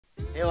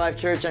Hey Life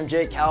Church, I'm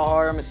Jake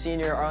Calhar. I'm a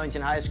senior at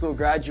Arlington High School,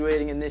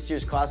 graduating in this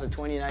year's class of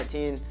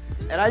 2019.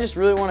 And I just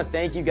really want to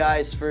thank you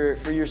guys for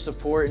your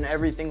support and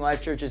everything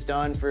Life Church has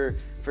done for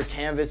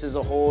Canvas as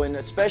a whole, and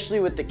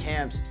especially with the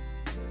camps.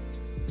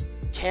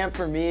 Camp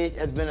for me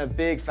has been a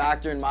big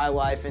factor in my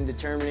life in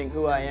determining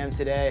who I am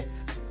today.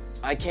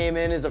 I came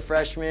in as a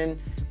freshman,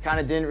 kind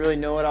of didn't really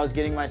know what I was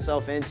getting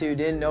myself into,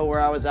 didn't know where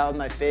I was at with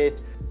my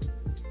faith.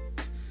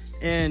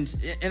 And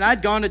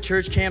I'd gone to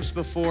church camps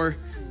before,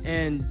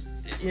 and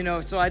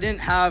so I didn't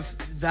have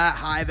that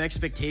high of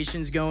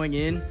expectations going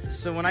in.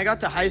 So when I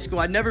got to high school,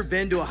 I'd never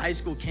been to a high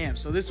school camp,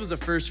 so this was a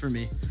first for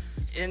me.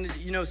 And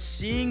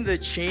seeing the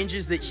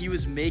changes that he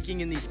was making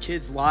in these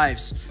kids'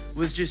 lives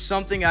was just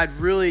something I'd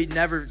really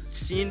never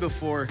seen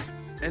before.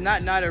 And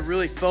that night I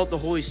really felt the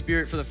Holy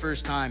Spirit for the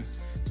first time.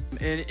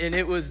 And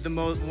it was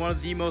one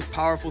of the most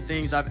powerful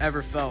things I've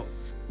ever felt.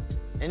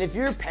 And if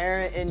you're a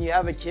parent and you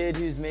have a kid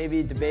who's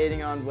maybe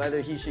debating on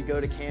whether he should go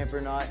to camp or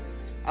not,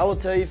 I will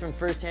tell you from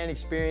firsthand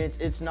experience,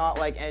 it's not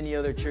like any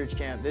other church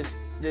camp.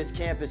 This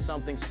camp is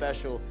something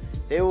special.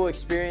 They will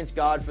experience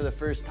God for the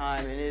first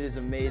time, and it is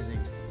amazing.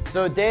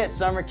 So a day at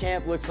summer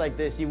camp looks like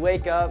this. You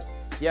wake up,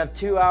 you have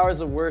 2 hours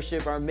of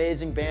worship, our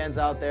amazing band's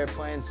out there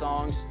playing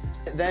songs.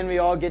 Then we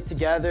all get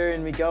together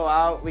and we go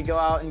out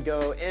and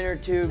go inner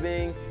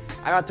tubing.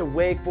 I got to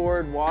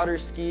wakeboard, water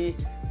ski.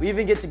 We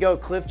even get to go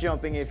cliff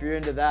jumping if you're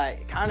into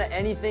that. Kind of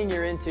anything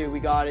you're into, we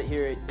got it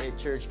here at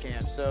church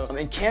camp. So,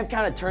 and camp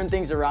kind of turned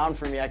things around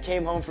for me. I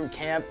came home from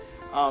camp,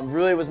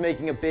 really was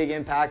making a big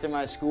impact in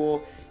my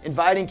school,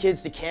 inviting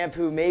kids to camp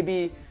who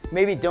maybe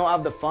don't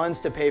have the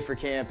funds to pay for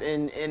camp,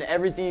 and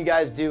everything you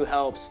guys do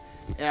helps.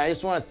 And I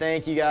just want to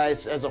thank you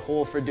guys as a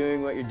whole for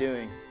doing what you're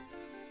doing.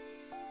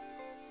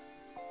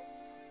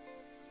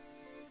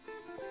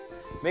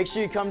 Make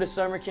sure you come to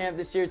summer camp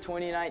this year,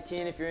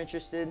 2019, if you're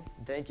interested.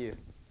 Thank you.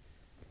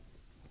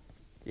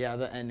 Yeah,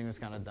 the ending was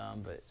kind of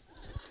dumb, but.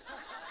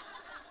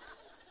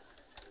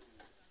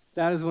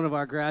 That is one of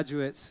our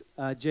graduates,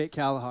 Jake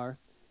Calhar,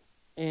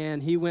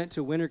 and he went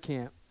to winter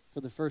camp for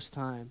the first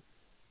time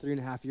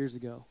 3.5 years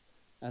ago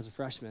as a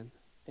freshman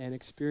and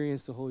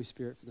experienced the Holy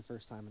Spirit for the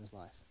first time in his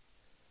life.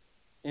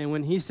 And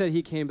when he said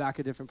he came back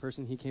a different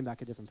person, he came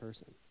back a different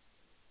person.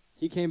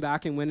 He came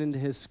back and went into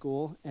his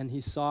school, and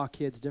he saw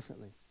kids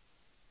differently.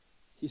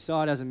 He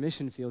saw it as a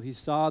mission field. He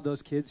saw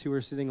those kids who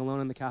were sitting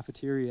alone in the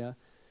cafeteria,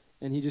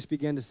 and he just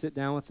began to sit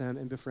down with them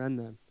and befriend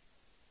them.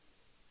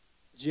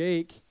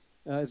 Jake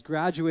is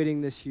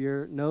graduating this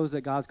year, knows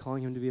that God's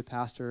calling him to be a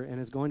pastor,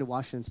 and is going to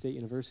Washington State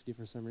University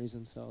for some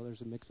reason, so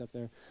there's a mix-up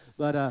there.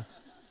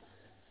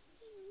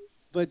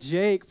 But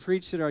Jake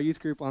preached at our youth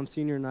group on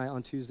senior night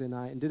on Tuesday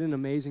night and did an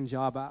amazing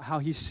job about how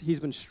he's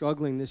been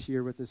struggling this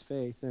year with his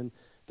faith. And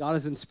God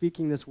has been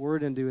speaking this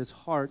word into his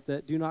heart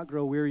that do not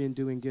grow weary in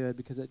doing good,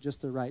 because at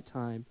just the right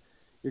time,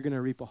 you're going to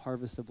reap a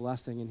harvest of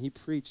blessing. And he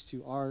preached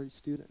to our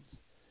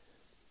students.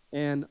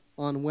 And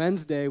on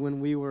Wednesday, when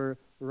we were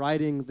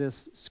writing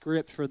this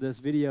script for this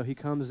video, he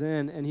comes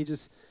in and he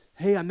just,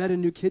 hey, I met a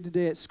new kid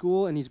today at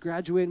school, and he's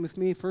graduating with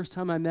me. First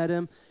time I met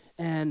him,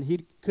 and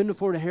he couldn't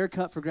afford a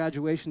haircut for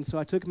graduation, so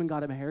I took him and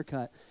got him a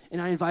haircut.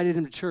 And I invited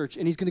him to church,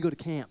 and he's going to go to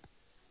camp.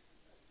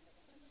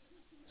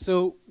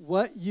 So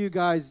what you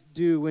guys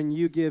do when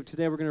you give,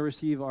 today we're going to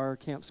receive our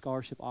camp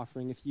scholarship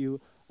offering. If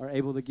you are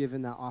able to give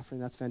in that offering,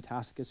 that's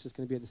fantastic. It's just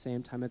going to be at the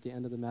same time at the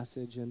end of the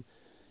message. And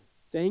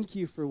thank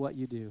you for what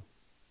you do.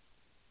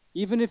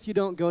 Even if you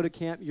don't go to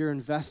camp, you're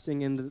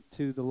investing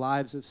into the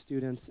lives of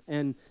students,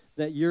 and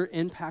that you're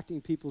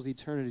impacting people's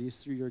eternities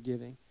through your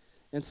giving.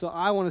 And so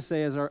I want to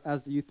say as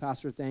the youth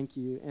pastor, thank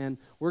you. And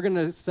we're going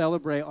to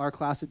celebrate our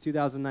class of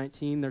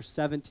 2019. There's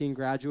 17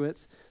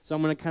 graduates. So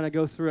I'm going to kind of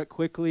go through it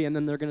quickly, and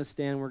then they're going to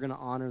stand. We're going to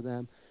honor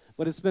them.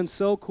 But it's been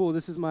so cool.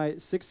 This is my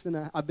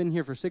I've been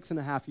here for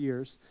 6.5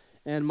 years.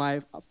 And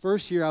my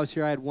first year I was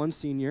here, I had one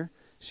senior.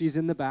 She's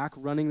in the back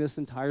running this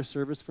entire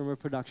service from a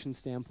production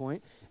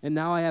standpoint. And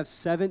now I have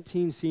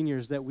 17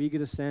 seniors that we get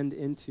to send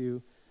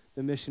into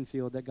the mission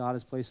field that God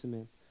has placed them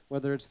in,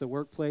 whether it's the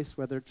workplace,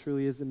 whether it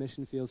truly is the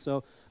mission field.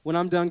 So when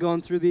I'm done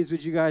going through these,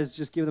 would you guys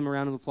just give them a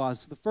round of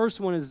applause? So the first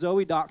one is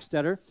Zoe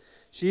Dockstetter.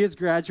 She is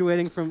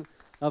graduating from,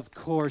 of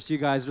course, you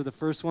guys are the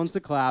first ones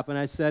to clap, and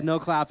I said no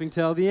clapping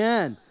till the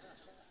end.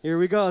 Here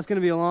we go. It's going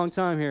to be a long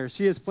time here.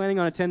 She is planning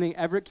on attending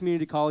Everett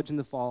Community College in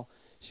the fall.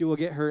 She will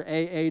get her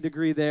AA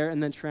degree there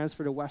and then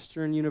transfer to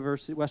Western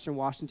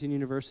Washington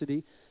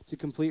University to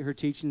complete her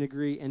teaching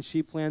degree. And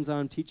she plans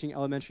on teaching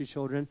elementary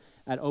children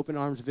at Open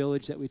Arms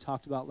Village that we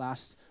talked about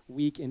last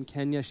week in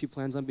Kenya. She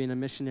plans on being a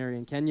missionary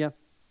in Kenya.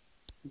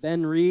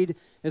 Ben Reed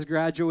is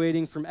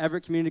graduating from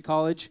Everett Community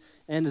College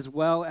and as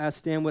well as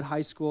Stanwood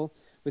High School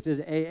with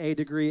his AA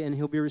degree, and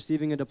he'll be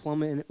receiving a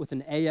diploma with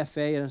an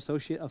AFA, an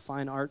Associate of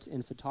Fine Arts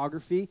in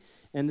Photography.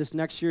 And this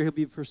next year, he'll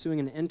be pursuing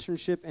an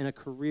internship and a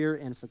career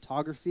in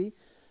photography.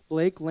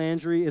 Blake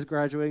Landry is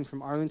graduating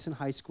from Arlington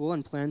High School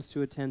and plans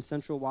to attend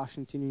Central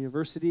Washington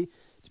University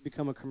to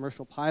become a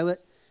commercial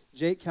pilot.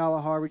 Jake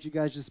Calhar, which you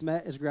guys just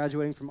met, is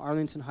graduating from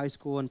Arlington High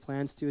School and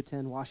plans to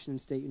attend Washington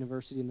State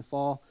University in the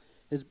fall.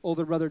 His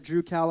older brother,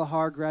 Drew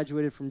Callahar,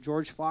 graduated from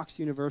George Fox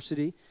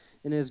University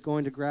and is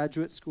going to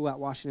graduate school at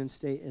Washington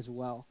State as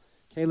well.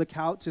 Kayla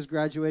Couch is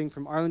graduating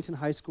from Arlington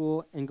High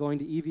School and going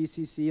to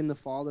EVCC in the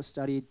fall to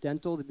study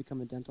dental to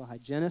become a dental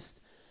hygienist.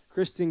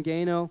 Kristen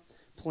Gano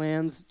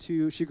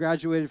she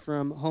graduated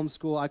from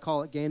homeschool, I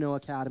call it Gano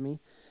Academy,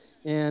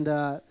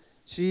 and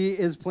she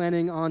is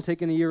planning on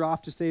taking a year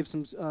off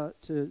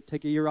to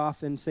take a year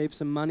off and save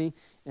some money,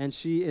 and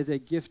she is a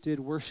gifted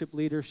worship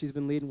leader. She's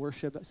been leading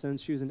worship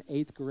since she was in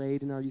 8th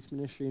grade in our youth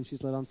ministry, and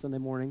she's led on Sunday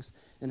mornings,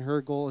 and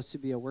her goal is to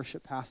be a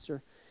worship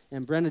pastor.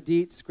 And Brenna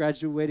Dietz,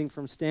 graduating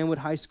from Stanwood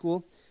High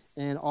School,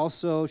 and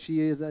also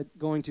she is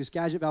going to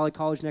Skagit Valley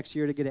College next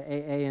year to get an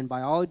AA in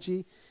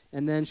biology,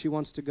 and then she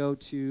wants to go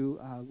to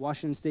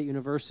Washington State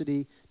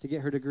University to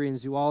get her degree in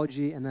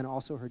zoology, and then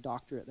also her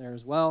doctorate there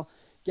as well.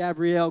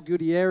 Gabrielle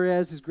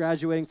Gutierrez is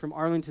graduating from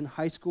Arlington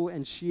High School,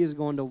 and she is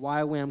going to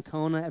YWAM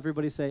Kona.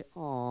 Everybody say,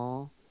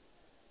 "Aw."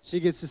 She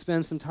gets to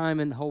spend some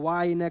time in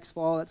Hawaii next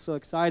fall. That's so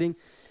exciting.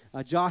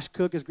 Josh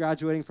Cook is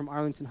graduating from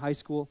Arlington High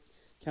School.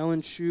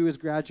 Kellen Chu is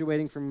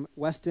graduating from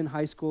Weston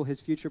High School.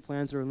 His future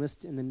plans are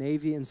enlist in the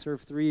Navy and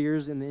serve 3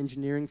 years in the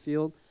engineering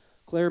field.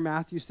 Claire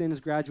Mathewson is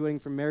graduating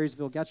from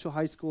Marysville-Getchell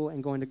High School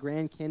and going to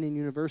Grand Canyon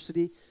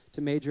University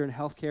to major in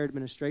healthcare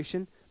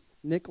administration.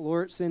 Nick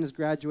Lauritsen is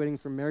graduating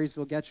from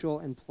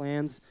Marysville-Getchell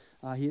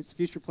and his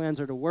future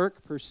plans are to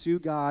work, pursue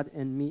God,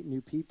 and meet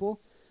new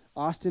people.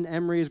 Austin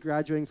Emery is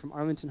graduating from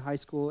Arlington High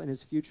School, and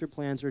his future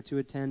plans are to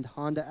attend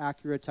Honda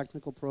Acura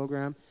Technical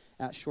Program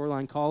at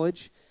Shoreline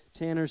College.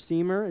 Tanner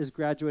Seamer is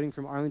graduating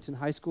from Arlington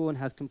High School and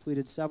has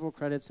completed several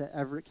credits at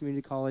Everett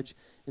Community College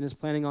and is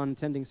planning on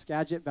attending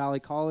Skagit Valley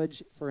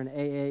College for an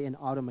AA in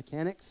auto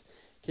mechanics.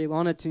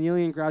 Kaylana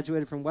Tanyelian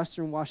graduated from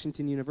Western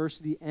Washington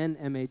University and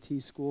MAT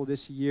School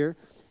this year.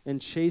 And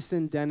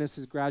Chasen Dennis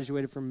has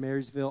graduated from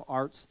Marysville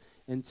Arts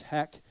and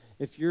Tech.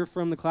 If you're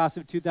from the class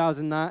of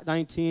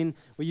 2019,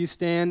 will you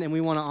stand, and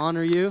we want to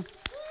honor you?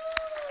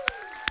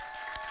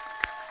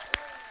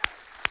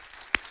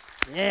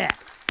 Yeah.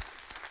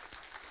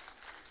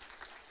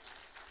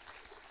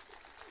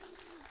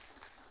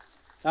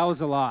 That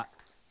was a lot.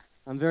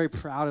 I'm very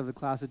proud of the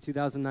class of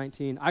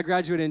 2019. I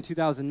graduated in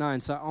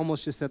 2009, so I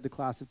almost just said the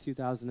class of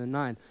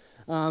 2009.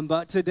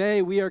 But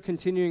today we are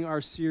continuing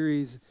our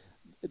series,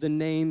 The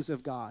Names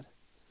of God.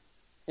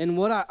 And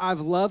what I've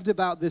loved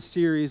about this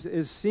series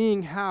is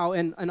seeing how,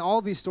 and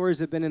all these stories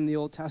have been in the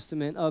Old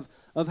Testament,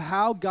 of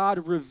how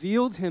God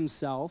revealed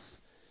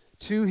himself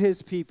to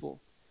his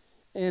people.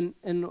 And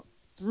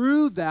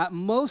through that,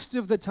 most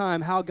of the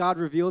time, how God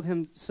revealed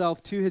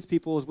himself to his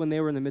people was when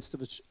they were in the midst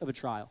of a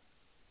trial.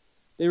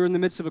 They were in the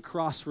midst of a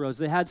crossroads.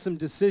 They had some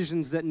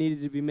decisions that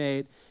needed to be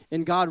made,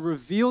 and God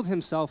revealed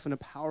himself in a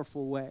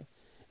powerful way.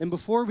 And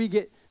before we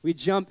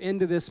jump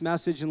into this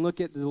message and look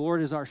at the Lord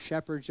as our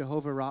shepherd,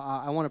 Jehovah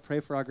Rohi, I want to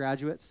pray for our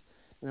graduates,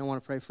 and I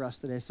want to pray for us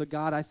today. So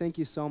God, I thank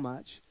you so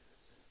much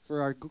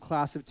for our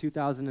class of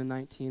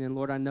 2019. And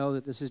Lord, I know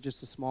that this is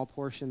just a small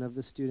portion of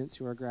the students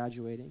who are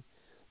graduating.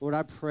 Lord,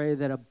 I pray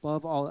that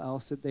above all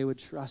else that they would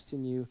trust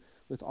in you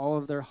with all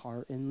of their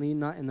heart and lean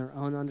not in their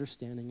own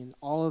understanding. In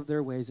all of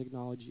their ways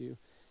acknowledge you.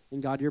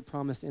 And God, your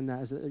promise in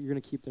that is that you're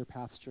going to keep their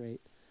path straight.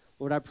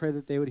 Lord, I pray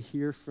that they would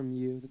hear from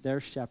you, that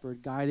their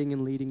shepherd, guiding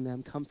and leading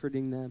them,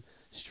 comforting them,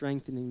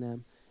 strengthening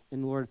them,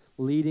 and Lord,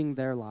 leading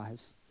their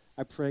lives.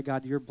 I pray,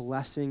 God, your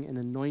blessing and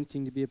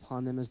anointing to be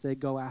upon them as they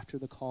go after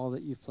the call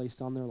that you've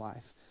placed on their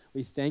life.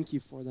 We thank you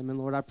for them. And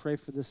Lord, I pray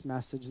for this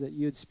message that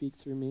you would speak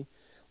through me,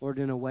 Lord,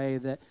 in a way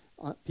that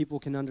people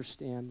can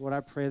understand. Lord,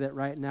 I pray that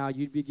right now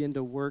you'd begin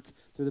to work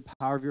through the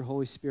power of your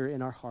Holy Spirit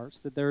in our hearts,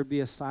 that there would be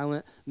a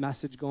silent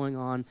message going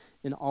on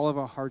in all of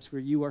our hearts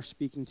where you are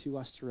speaking to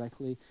us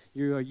directly.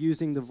 You are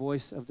using the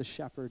voice of the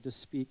shepherd to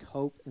speak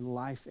hope and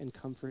life and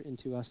comfort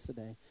into us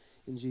today.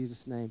 In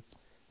Jesus' name,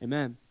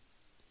 amen.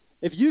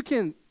 If you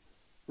can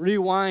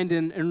rewind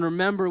and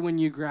remember when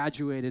you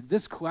graduated,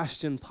 this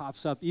question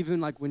pops up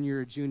even like when you're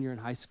a junior in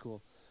high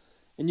school.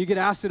 And you get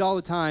asked it all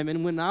the time.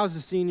 And when I was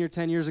a senior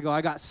 10 years ago,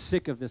 I got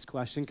sick of this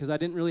question because I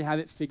didn't really have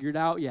it figured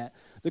out yet.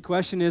 The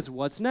question is,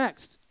 what's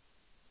next?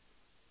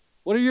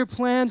 What are your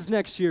plans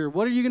next year?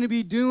 What are you going to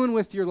be doing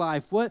with your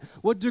life?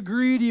 What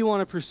degree do you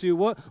want to pursue?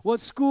 What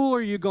school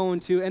are you going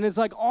to? And it's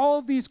like all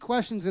of these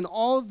questions and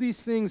all of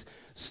these things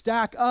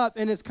stack up,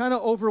 and it's kind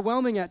of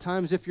overwhelming at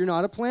times if you're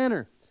not a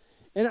planner.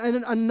 And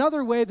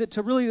another way that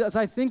to really, as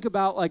I think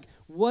about like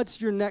what's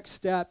your next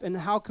step and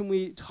how can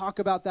we talk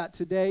about that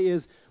today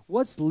is,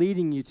 what's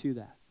leading you to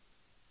that?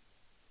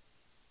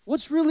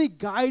 What's really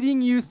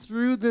guiding you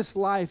through this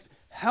life,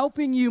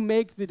 helping you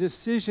make the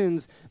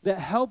decisions that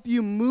help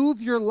you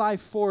move your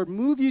life forward,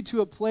 move you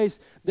to a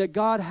place that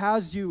God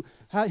has you,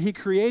 he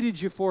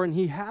created you for and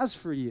he has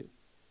for you?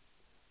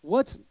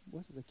 What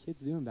are the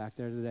kids doing back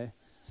there today?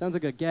 Sounds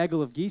like a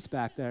gaggle of geese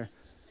back there.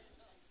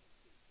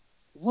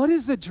 What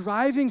is the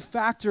driving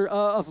factor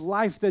of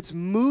life that's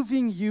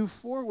moving you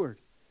forward?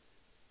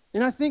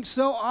 And I think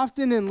so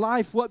often in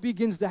life, what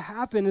begins to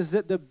happen is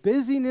that the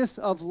busyness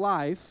of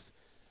life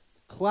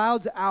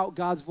clouds out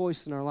God's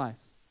voice in our life.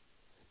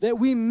 that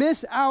we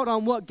miss out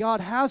on what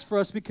God has for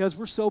us because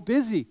we're so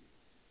busy.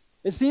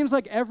 It seems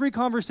like every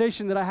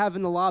conversation that I have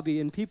in the lobby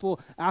and people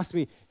ask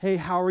me, hey,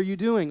 how are you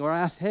doing? Or I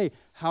ask, hey,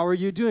 how are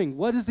you doing?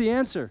 What is the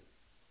answer?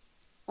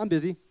 I'm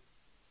busy.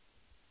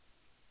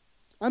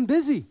 I'm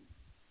busy.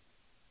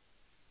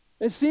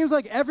 It seems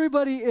like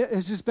everybody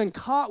has just been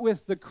caught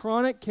with the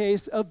chronic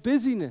case of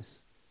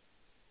busyness.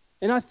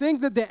 And I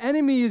think that the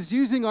enemy is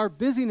using our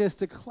busyness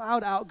to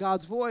cloud out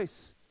God's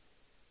voice.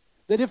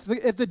 That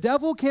if the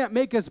devil can't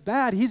make us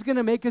bad, he's going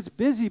to make us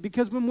busy,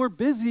 because when we're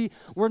busy,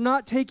 we're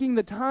not taking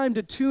the time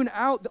to tune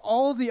out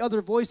all of the other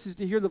voices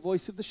to hear the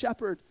voice of the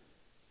shepherd.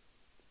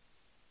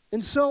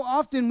 And so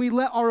often we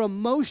let our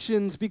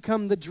emotions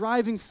become the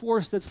driving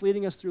force that's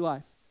leading us through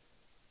life.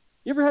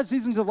 You ever had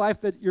seasons of life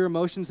that your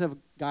emotions have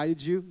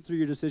guided you through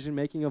your decision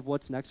making of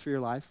what's next for your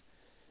life?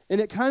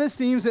 And it kind of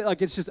seems that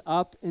like it's just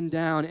up and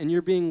down, and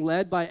you're being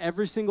led by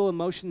every single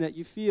emotion that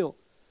you feel.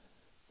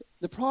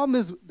 The problem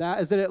is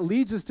that it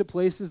leads us to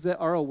places that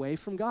are away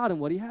from God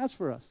and what he has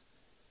for us.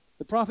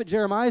 The prophet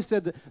Jeremiah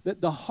said that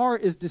the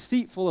heart is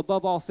deceitful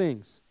above all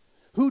things.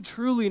 Who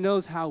truly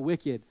knows how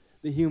wicked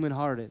the human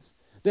heart is?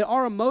 That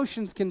our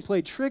emotions can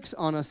play tricks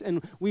on us,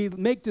 and we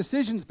make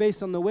decisions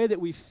based on the way that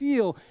we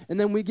feel, and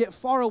then we get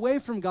far away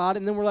from God,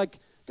 and then we're like,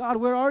 God,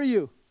 where are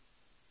you?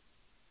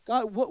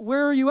 God,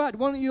 where are you at?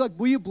 Why don't you,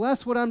 will you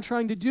bless what I'm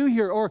trying to do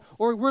here? Or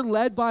we're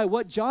led by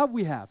what job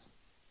we have.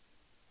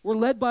 We're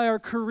led by our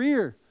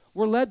career.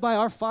 We're led by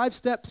our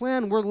 5-step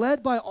plan. We're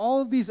led by all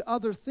of these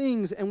other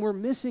things, and we're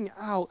missing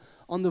out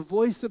on the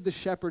voice of the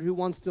shepherd who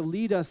wants to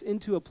lead us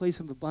into a place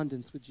of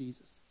abundance with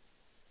Jesus.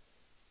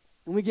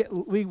 And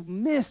we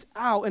miss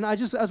out. And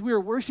as we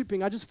were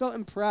worshiping, I just felt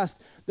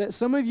impressed that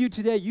some of you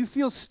today, you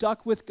feel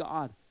stuck with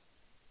God.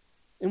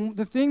 And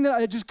the thing that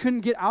I just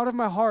couldn't get out of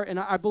my heart, and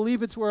I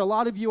believe it's where a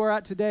lot of you are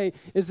at today,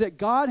 is that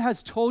God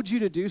has told you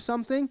to do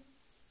something.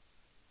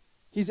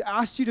 He's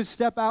asked you to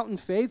step out in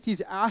faith.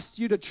 He's asked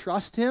you to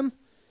trust him.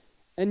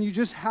 And you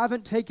just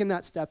haven't taken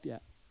that step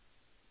yet.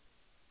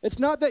 It's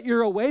not that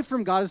you're away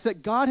from God. It's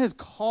that God has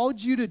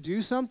called you to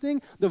do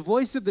something. The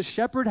voice of the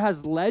shepherd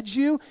has led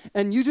you,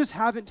 and you just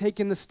haven't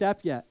taken the step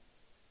yet.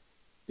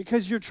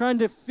 Because you're trying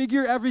to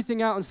figure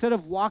everything out. Instead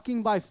of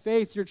walking by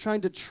faith, you're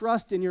trying to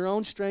trust in your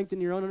own strength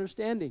and your own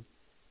understanding.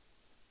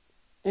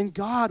 And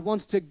God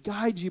wants to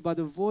guide you by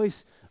the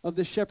voice of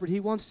the shepherd. He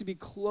wants to be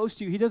close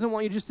to you. He doesn't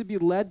want you just to be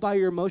led by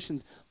your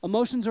emotions.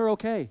 Emotions are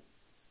okay.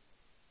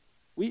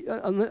 We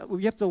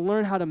have to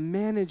learn how to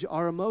manage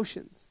our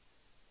emotions.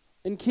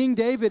 And King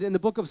David in the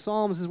book of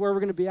Psalms is where we're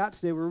going to be at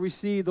today, where we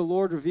see the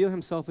Lord reveal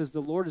himself as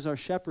the Lord is our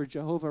shepherd,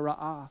 Jehovah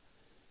Rohi.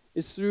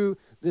 It's through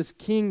this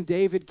King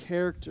David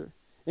character.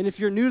 And if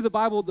you're new to the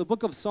Bible, the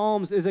book of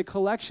Psalms is a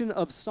collection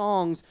of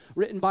songs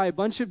written by a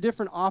bunch of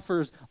different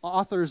authors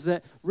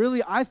that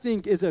really, I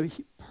think, is a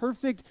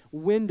perfect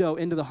window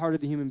into the heart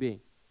of the human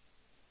being.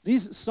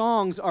 These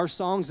songs are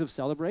songs of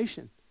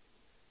celebration.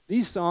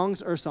 These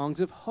songs are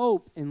songs of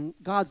hope and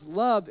God's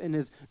love and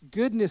his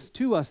goodness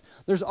to us.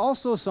 There's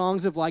also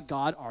songs of like,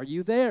 God, are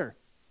you there?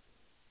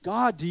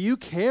 God, do you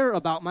care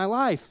about my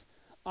life?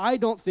 I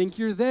don't think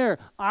you're there.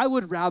 I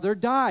would rather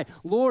die.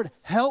 Lord,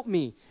 help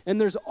me. And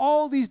there's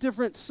all these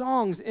different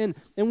songs. And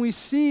we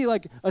see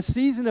like a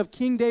season of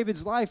King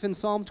David's life in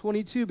Psalm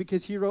 22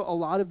 because he wrote a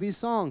lot of these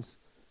songs.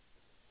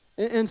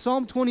 In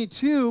Psalm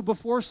 22,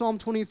 before Psalm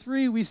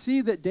 23, we see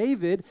that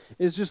David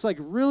is just like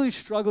really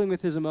struggling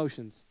with his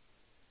emotions.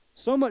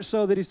 So much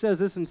so that he says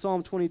this in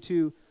Psalm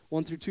 22,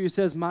 1-2. He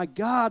says, my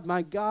God,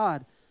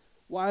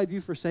 why have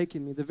you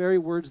forsaken me? The very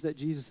words that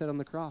Jesus said on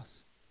the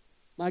cross.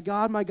 My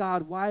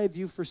God, why have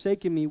you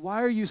forsaken me?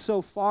 Why are you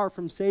so far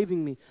from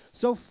saving me?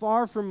 So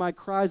far from my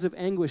cries of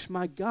anguish.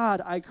 My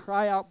God, I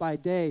cry out by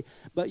day,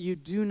 but you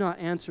do not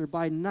answer.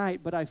 By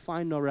night, but I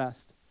find no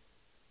rest.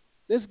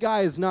 This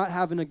guy is not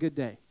having a good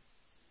day.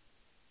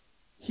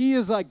 He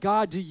is like,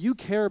 God, do you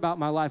care about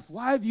my life?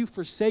 Why have you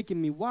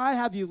forsaken me? Why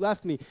have you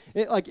left me?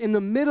 Like in the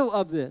middle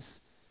of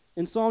this,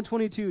 in Psalm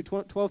 22,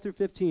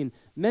 12-15,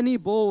 many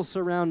bulls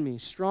surround me.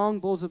 Strong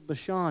bulls of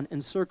Bashan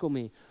encircle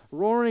me.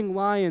 Roaring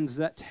lions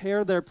that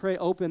tear their prey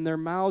open, their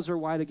mouths are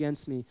wide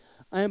against me.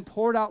 I am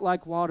poured out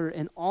like water,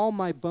 and all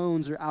my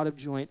bones are out of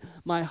joint.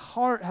 My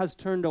heart has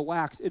turned to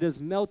wax. It has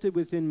melted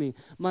within me.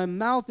 My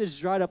mouth is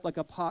dried up like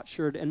a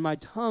potsherd, and my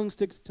tongue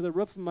sticks to the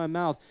roof of my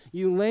mouth.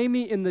 You lay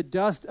me in the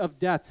dust of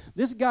death.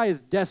 This guy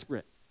is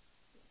desperate.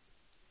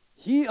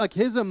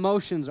 His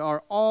emotions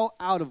are all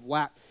out of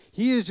whack.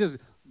 He is just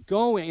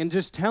going and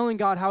just telling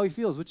God how he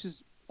feels, which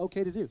is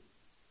okay to do.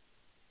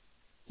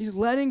 He's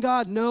letting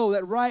God know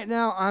that right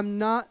now I'm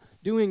not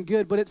doing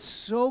good, but it's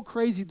so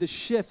crazy the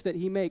shift that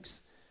he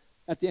makes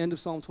at the end of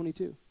Psalm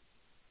 22.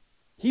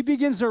 He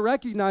begins to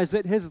recognize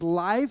that his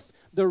life,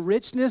 the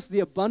richness, the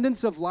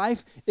abundance of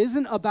life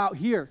isn't about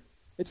here.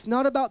 It's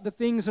not about the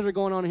things that are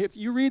going on here. If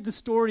you read the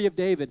story of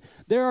David,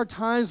 there are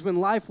times when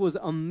life was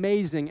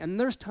amazing, and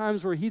there's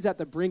times where he's at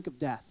the brink of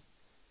death.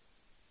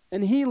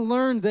 And he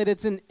learned that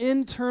it's an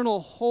internal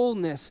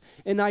wholeness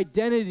and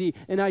identity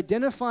and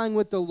identifying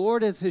with the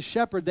Lord as his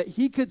shepherd that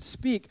he could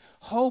speak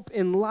hope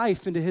and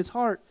life into his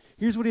heart.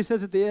 Here's what he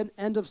says at the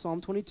end of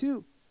Psalm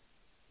 22.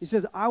 He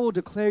says, I will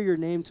declare your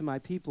name to my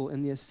people.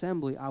 In the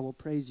assembly I will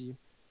praise you.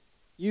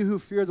 You who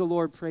fear the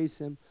Lord, praise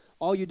him.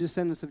 All you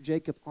descendants of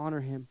Jacob, honor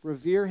him.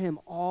 Revere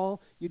him,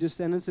 all you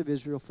descendants of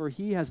Israel, for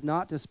he has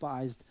not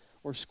despised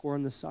or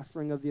scorned the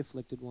suffering of the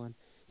afflicted one.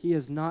 He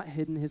has not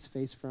hidden his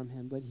face from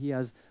him, but he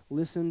has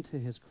listened to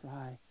his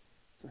cry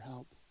for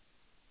help.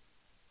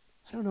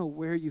 I don't know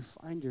where you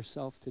find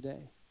yourself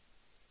today.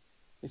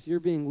 If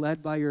you're being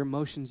led by your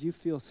emotions, you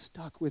feel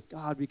stuck with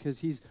God because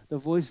the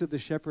voice of the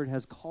shepherd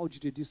has called you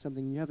to do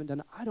something you haven't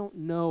done. I don't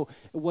know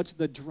what's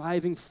the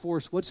driving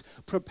force, what's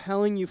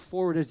propelling you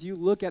forward as you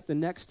look at the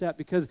next step,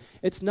 because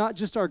it's not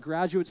just our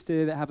graduates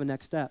today that have a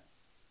next step.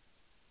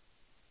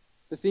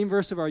 The theme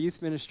verse of our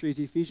youth ministry is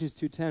Ephesians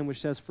 2:10,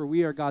 which says, for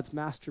we are God's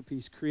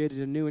masterpiece, created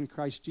anew in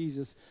Christ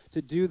Jesus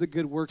to do the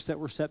good works that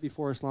were set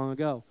before us long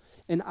ago.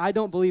 And I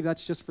don't believe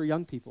that's just for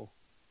young people.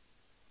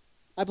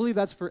 I believe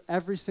that's for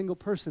every single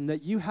person,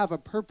 that you have a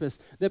purpose,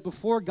 that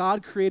before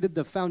God created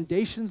the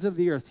foundations of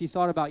the earth, he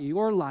thought about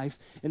your life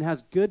and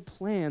has good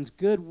plans,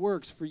 good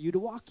works for you to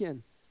walk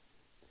in.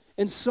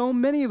 And so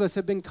many of us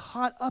have been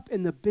caught up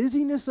in the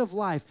busyness of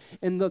life,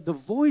 and the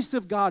voice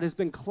of God has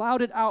been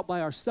clouded out by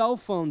our cell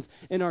phones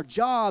and our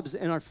jobs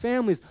and our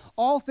families,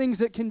 all things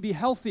that can be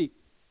healthy.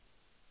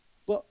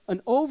 But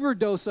an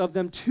overdose of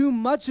them, too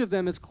much of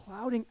them, is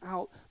clouding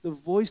out the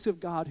voice of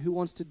God, who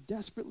wants to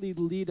desperately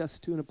lead us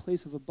to a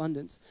place of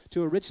abundance,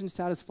 to a rich and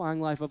satisfying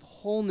life of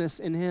wholeness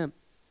in him.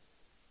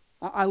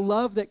 I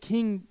love that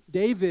King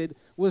David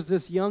was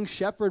this young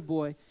shepherd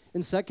boy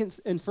in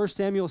 1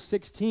 Samuel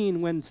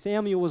 16, when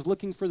Samuel was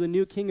looking for the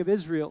new king of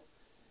Israel.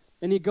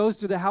 And he goes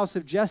to the house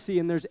of Jesse,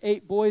 and there's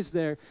 8 boys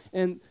there.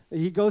 And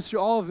he goes through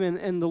all of them,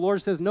 and the Lord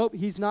says, nope,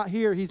 he's not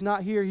here, he's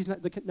not here,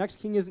 the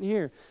next king isn't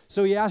here.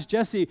 So he asked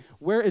Jesse,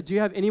 do you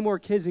have any more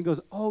kids? And he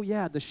goes, oh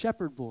yeah, the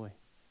shepherd boy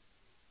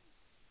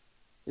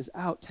is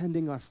out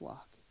tending our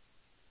flock.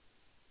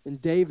 And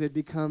David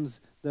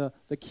becomes the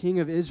king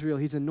of Israel.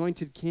 He's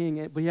anointed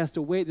king, but he has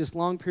to wait this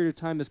long period of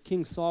time as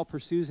King Saul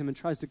pursues him and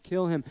tries to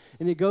kill him.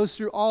 And he goes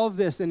through all of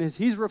this, and as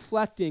he's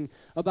reflecting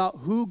about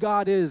who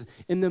God is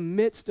in the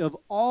midst of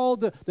all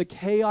the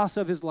chaos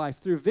of his life,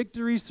 through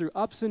victories, through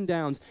ups and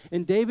downs.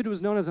 And David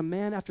was known as a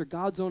man after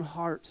God's own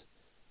heart.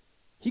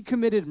 He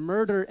committed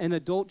murder and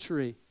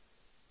adultery,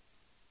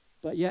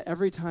 but yet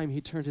every time he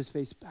turned his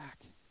face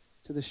back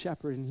to the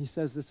shepherd, and he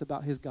says this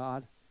about his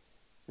God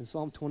in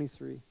Psalm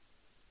 23.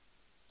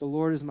 The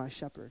Lord is my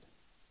shepherd.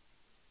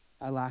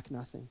 I lack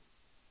nothing.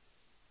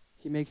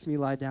 He makes me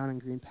lie down in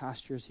green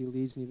pastures. He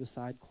leads me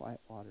beside quiet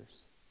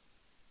waters.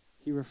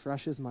 He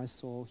refreshes my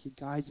soul. He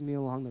guides me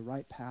along the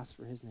right path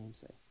for his name's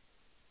sake.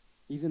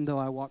 Even though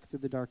I walk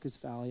through the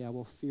darkest valley, I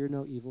will fear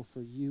no evil,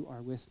 for you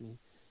are with me.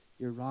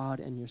 Your rod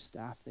and your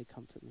staff, they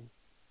comfort me.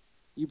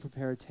 You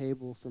prepare a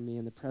table for me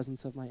in the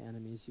presence of my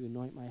enemies. You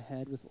anoint my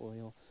head with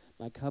oil.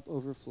 My cup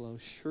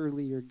overflows.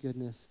 Surely your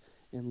goodness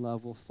and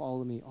love will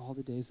follow me all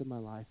the days of my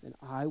life, and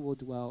I will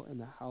dwell in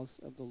the house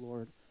of the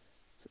Lord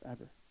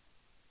forever.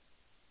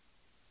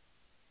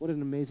 What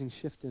an amazing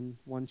shift in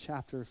one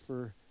chapter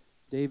for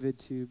David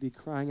to be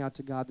crying out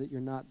to God that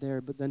you're not there,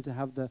 but then to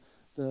have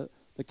the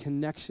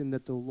connection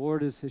that the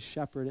Lord is his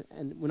shepherd.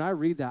 And when I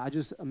read that, I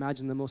just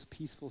imagine the most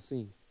peaceful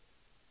scene.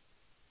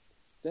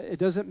 It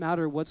doesn't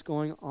matter what's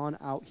going on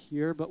out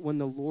here, but when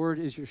the Lord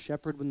is your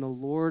shepherd, when the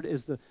Lord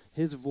is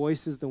his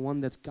voice is the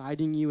one that's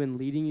guiding you and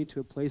leading you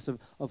to a place of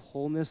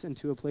wholeness and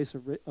to a place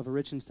of a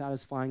rich and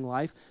satisfying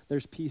life,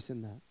 there's peace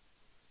in that.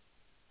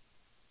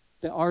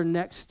 That our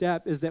next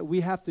step is that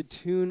we have to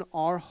tune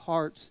our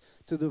hearts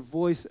to the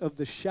voice of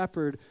the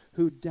shepherd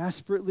who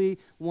desperately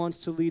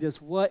wants to lead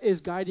us. What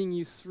is guiding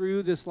you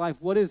through this life?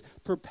 What is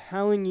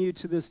propelling you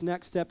to this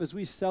next step? As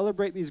we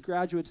celebrate these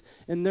graduates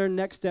and their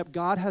next step,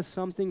 God has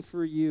something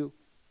for you.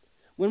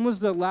 When was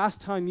the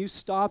last time you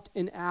stopped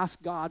and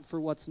asked God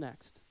for what's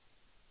next?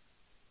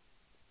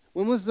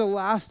 When was the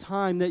last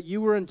time that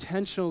you were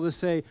intentional to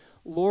say,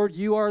 Lord,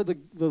 you are the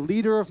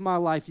leader of my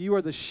life. You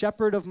are the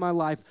shepherd of my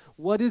life.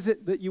 What is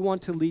it that you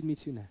want to lead me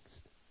to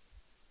next?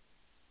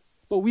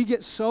 But we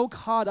get so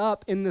caught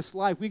up in this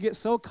life. We get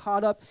so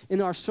caught up in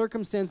our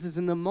circumstances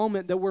in the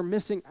moment that we're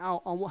missing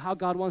out on how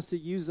God wants to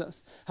use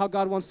us, how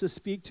God wants to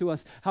speak to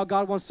us, how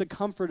God wants to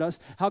comfort us,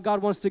 how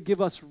God wants to give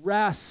us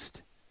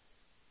rest.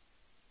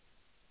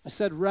 I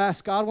said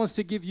rest. God wants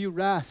to give you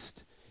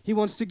rest. He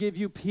wants to give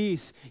you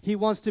peace. He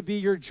wants to be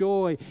your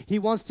joy. He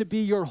wants to be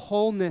your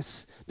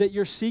wholeness that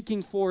you're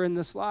seeking for in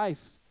this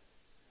life.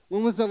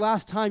 When was the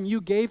last time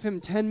you gave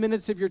him 10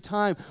 minutes of your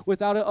time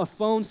without a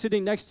phone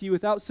sitting next to you,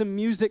 without some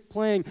music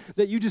playing,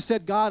 that you just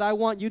said, God, I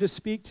want you to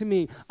speak to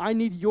me. I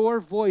need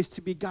your voice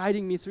to be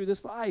guiding me through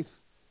this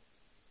life.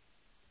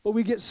 But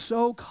we get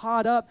so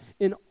caught up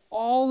in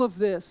all of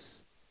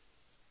this.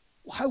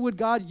 Why would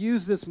God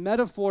use this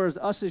metaphor as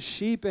us as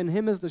sheep and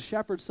him as the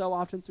shepherd so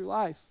often through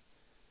life?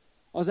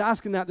 I was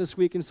asking that this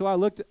week, and so I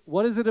looked at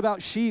what is it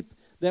about sheep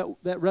that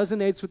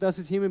resonates with us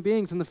as human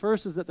beings? And the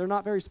first is that they're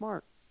not very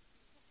smart.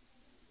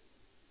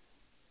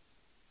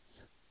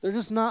 They're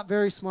just not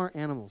very smart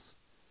animals.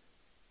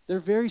 They're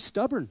very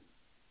stubborn.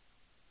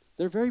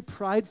 They're very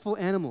prideful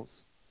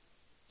animals.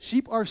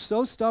 Sheep are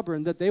so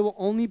stubborn that they will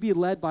only be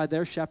led by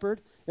their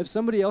shepherd if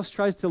somebody else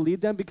tries to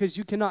lead them, because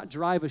you cannot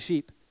drive a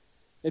sheep.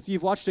 If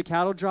you've watched a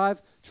cattle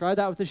drive, try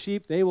that with a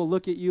sheep. They will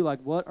look at you like,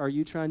 what are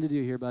you trying to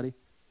do here, buddy?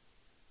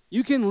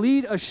 You can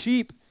lead a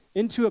sheep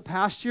into a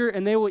pasture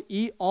and they will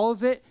eat all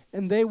of it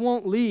and they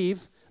won't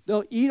leave.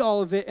 They'll eat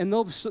all of it and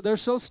they're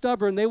so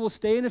stubborn they will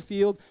stay in a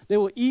field. They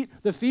will eat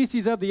the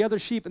feces of the other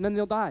sheep and then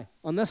they'll die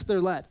unless they're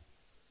led.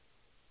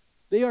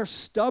 They are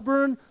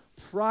stubborn,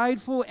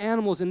 prideful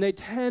animals and they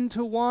tend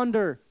to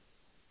wander.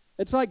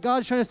 It's like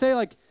God's trying to say,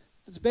 like,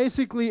 it's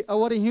basically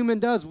what a human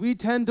does. We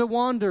tend to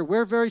wander.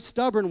 We're very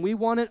stubborn. We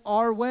want it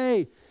our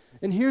way.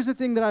 And here's the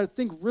thing that I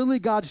think really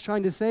God's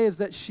trying to say is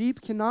that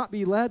sheep cannot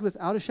be led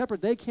without a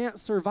shepherd. They can't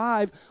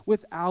survive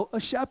without a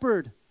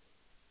shepherd.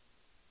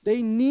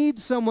 They need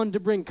someone to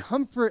bring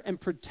comfort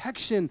and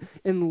protection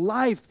and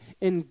life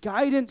and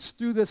guidance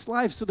through this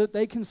life so that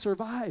they can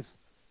survive.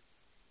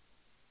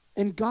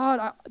 And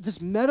God,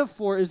 this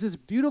metaphor is this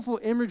beautiful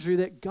imagery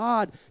that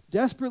God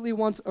desperately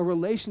wants a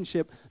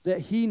relationship that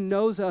he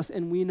knows us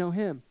and we know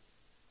him.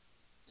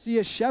 See,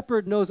 a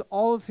shepherd knows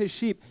all of his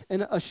sheep,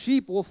 and a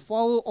sheep will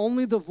follow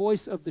only the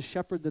voice of the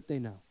shepherd that they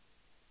know.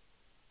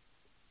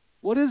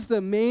 What is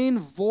the main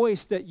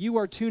voice that you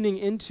are tuning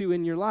into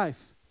in your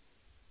life?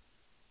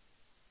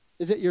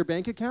 Is it your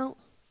bank account?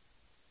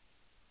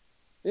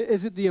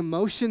 Is it the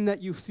emotion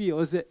that you feel?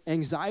 Is it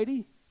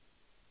anxiety?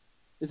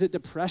 Is it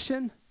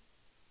depression?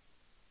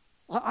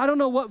 I don't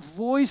know what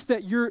voice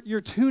that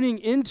you're tuning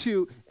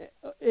into.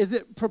 Is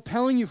it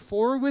propelling you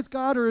forward with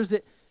God, or is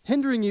it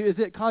hindering you? Is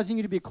it causing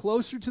you to be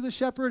closer to the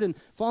shepherd and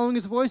following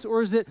his voice,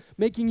 or is it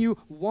making you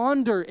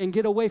wander and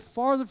get away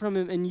farther from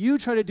him and you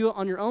try to do it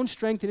on your own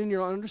strength and in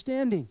your own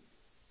understanding?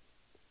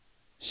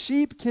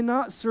 Sheep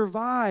cannot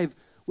survive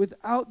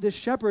without this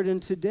shepherd.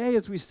 And today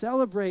as we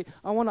celebrate,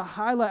 I want to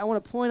highlight, I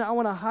want to point out, I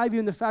want to hide you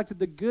in the fact that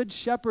the good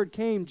shepherd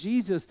came,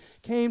 Jesus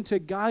came to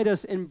guide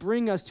us and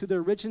bring us to the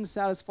rich and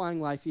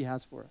satisfying life he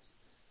has for us.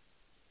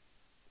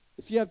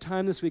 If you have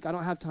time this week, I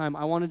don't have time.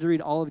 I wanted to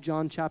read all of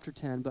John chapter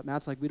 10, but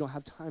Matt's like, we don't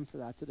have time for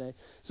that today.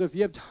 So if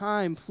you have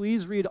time,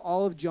 please read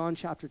all of John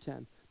chapter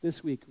 10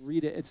 this week.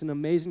 Read it. It's an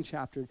amazing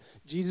chapter.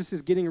 Jesus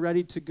is getting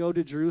ready to go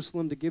to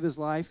Jerusalem to give his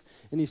life,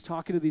 and he's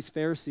talking to these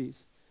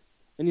Pharisees.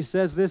 And he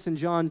says this in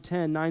John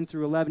 10, 9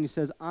 through 11. He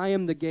says, I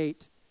am the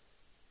gate.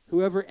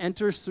 Whoever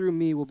enters through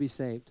me will be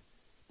saved.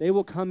 They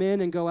will come in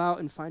and go out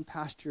and find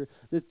pasture.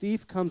 The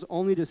thief comes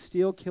only to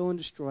steal, kill, and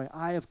destroy.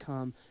 I have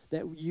come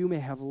that you may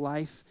have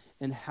life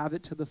and have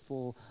it to the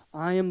full.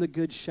 I am the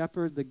good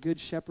shepherd. The good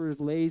shepherd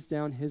lays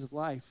down his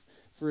life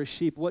for his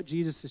sheep. What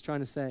Jesus is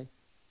trying to say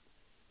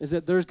is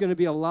that there's going to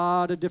be a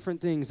lot of different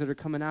things that are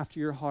coming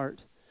after your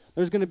heart.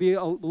 There's going to be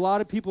a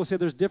lot of people who say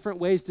there's different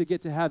ways to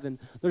get to heaven.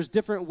 There's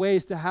different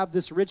ways to have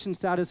this rich and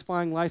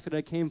satisfying life that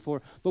I came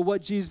for. But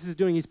what Jesus is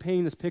doing, he's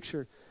painting this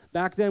picture.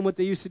 Back then, what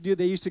they used to do,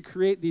 they used to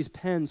create these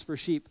pens for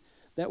sheep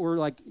that were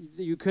like,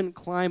 you couldn't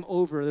climb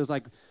over. There was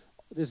like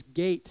this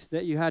gate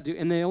that you had to,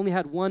 and they only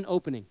had one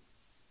opening.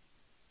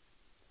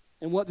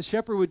 And what the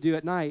shepherd would do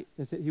at night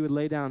is that he would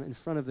lay down in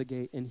front of the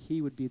gate, and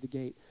he would be the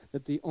gate.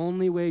 That the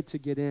only way to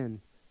get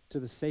in to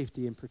the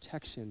safety and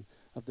protection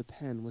of the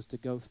pen was to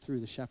go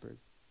through the shepherd.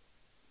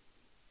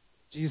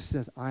 Jesus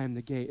says, I am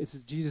the gate.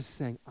 It's Jesus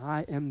saying,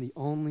 I am the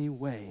only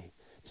way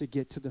to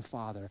get to the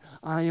Father.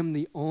 I am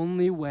the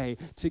only way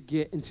to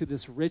get into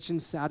this rich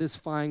and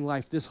satisfying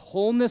life, this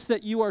wholeness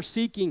that you are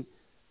seeking,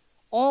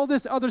 all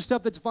this other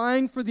stuff that's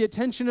vying for the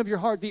attention of your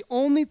heart. The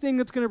only thing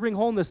that's going to bring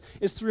wholeness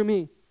is through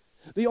me.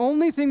 The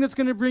only thing that's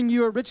going to bring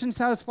you a rich and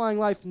satisfying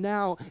life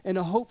now and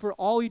a hope for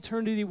all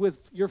eternity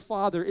with your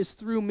Father is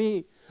through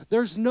me.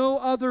 There's no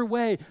other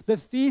way. The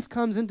thief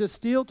comes in to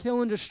steal,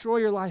 kill, and destroy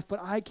your life, but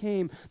I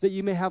came that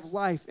you may have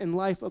life and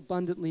life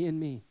abundantly in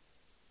me.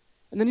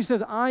 And then he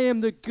says, I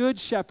am the good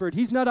shepherd.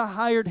 He's not a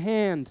hired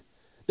hand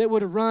that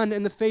would run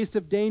in the face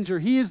of danger.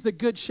 He is the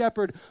good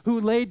shepherd who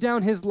laid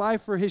down his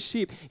life for his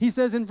sheep. He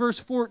says in verse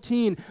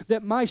 14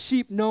 that my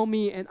sheep know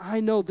me and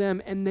I know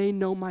them and they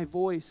know my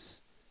voice.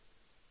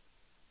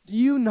 Do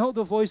you know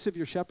the voice of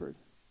your shepherd?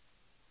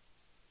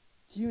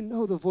 Do you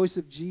know the voice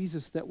of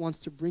Jesus that wants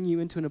to bring you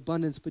into an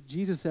abundance? But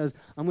Jesus says,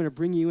 I'm going to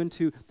bring you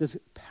into this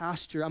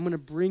pasture. I'm going to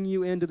bring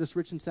you into this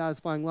rich and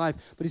satisfying life.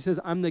 But he says,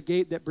 I'm the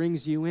gate that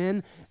brings you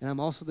in, and I'm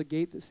also the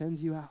gate that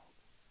sends you out.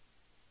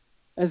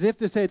 As if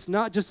to say it's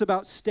not just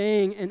about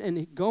staying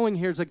and going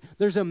here. It's like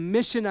there's a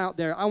mission out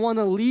there. I want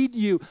to lead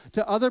you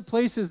to other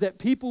places that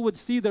people would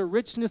see the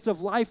richness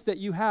of life that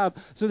you have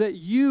so that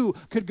you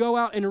could go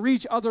out and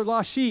reach other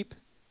lost sheep.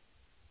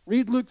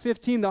 Read Luke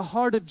 15. The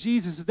heart of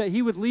Jesus is that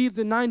he would leave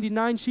the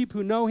 99 sheep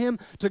who know him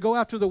to go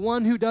after the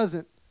one who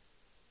doesn't.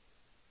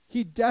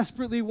 He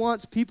desperately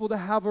wants people to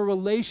have a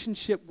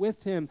relationship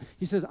with him.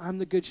 He says, I'm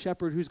the good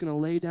shepherd who's going to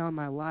lay down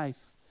my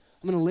life.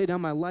 I'm going to lay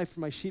down my life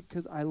for my sheep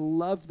because I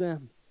love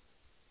them.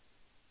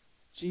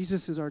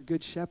 Jesus is our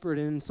good shepherd.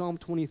 And in Psalm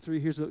 23,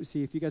 here's what we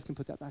see. If you guys can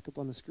put that back up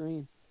on the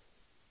screen.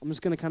 I'm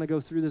just going to kind of go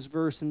through this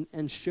verse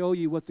and show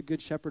you what the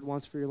good shepherd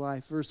wants for your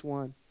life. Verse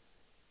 1.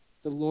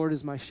 The Lord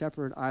is my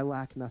shepherd, I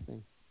lack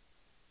nothing.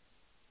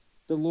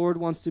 The Lord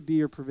wants to be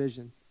your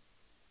provision.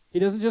 He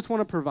doesn't just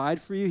want to provide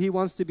for you. He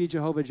wants to be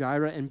Jehovah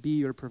Jireh and be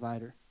your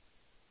provider.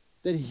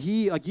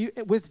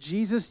 That with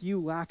Jesus, you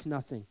lack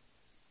nothing.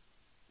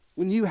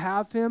 When you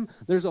have him,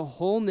 there's a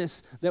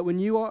wholeness that when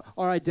you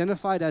are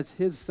identified as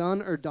his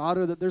son or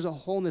daughter, that there's a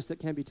wholeness that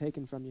can't be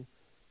taken from you.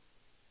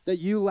 That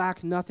you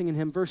lack nothing in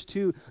him. Verse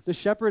 2, the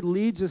shepherd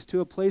leads us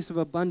to a place of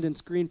abundance,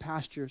 green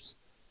pastures.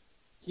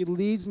 He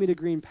leads me to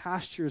green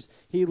pastures.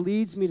 He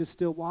leads me to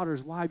still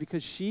waters. Why?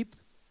 Because sheep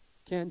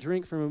can't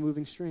drink from a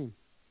moving stream.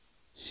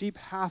 Sheep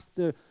have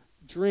to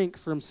drink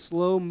from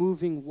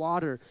slow-moving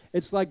water.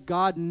 It's like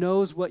God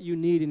knows what you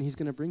need, and he's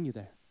going to bring you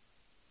there.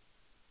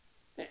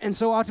 And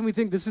so often we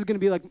think this is going to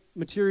be like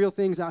material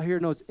things out here.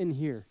 No, it's in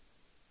here.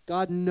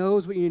 God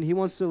knows what you need. He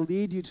wants to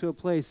lead you to a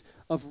place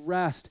of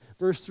rest.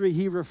 Verse 3,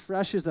 he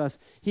refreshes us.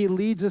 He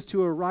leads us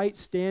to a right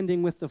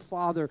standing with the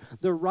Father,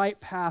 the right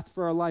path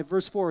for our life.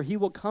 Verse 4, he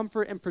will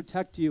comfort and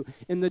protect you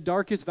in the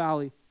darkest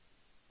valley.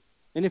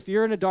 And if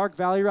you're in a dark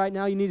valley right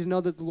now, you need to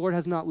know that the Lord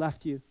has not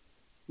left you.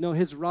 No,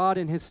 his rod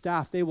and his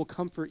staff, they will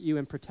comfort you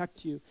and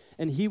protect you,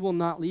 and he will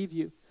not leave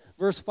you.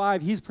 Verse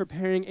 5, he's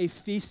preparing a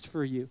feast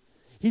for you.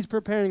 He's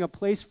preparing a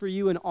place for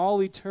you in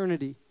all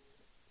eternity.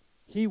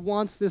 He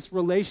wants this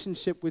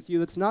relationship with you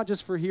that's not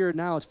just for here and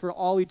now, it's for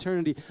all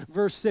eternity.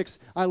 Verse 6,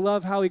 I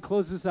love how he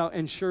closes this out,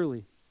 and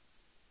surely,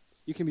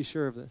 you can be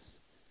sure of this,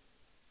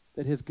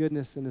 that his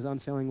goodness and his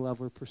unfailing love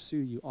will pursue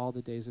you all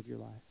the days of your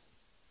life.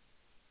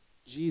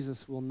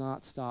 Jesus will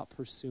not stop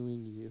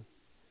pursuing you.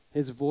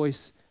 His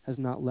voice has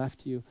not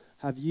left you.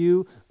 Have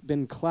you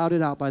been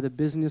clouded out by the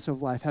busyness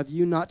of life? Have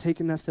you not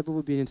taken that step of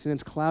obedience, and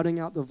it's clouding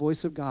out the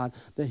voice of God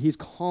that he's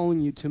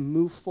calling you to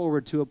move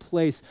forward to a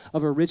place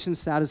of a rich and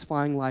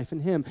satisfying life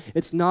in him?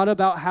 It's not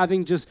about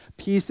having just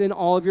peace in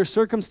all of your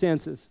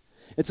circumstances.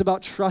 It's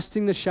about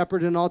trusting the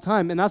shepherd in all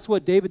time. And that's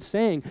what David's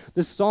saying.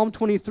 This Psalm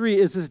 23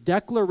 is this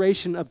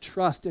declaration of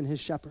trust in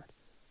his shepherd.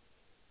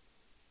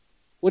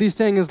 What he's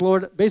saying is,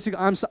 Lord, basically,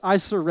 I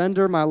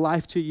surrender my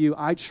life to you.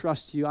 I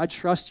trust you. I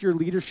trust your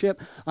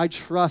leadership. I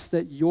trust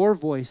that your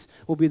voice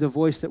will be the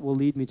voice that will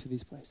lead me to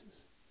these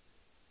places.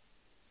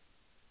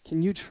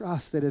 Can you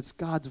trust that it's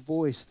God's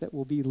voice that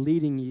will be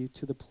leading you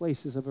to the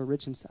places of a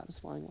rich and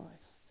satisfying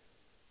life?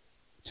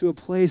 To a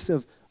place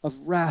of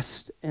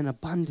rest and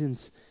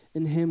abundance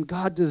in him.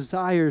 God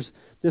desires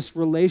this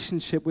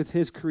relationship with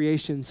his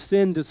creation.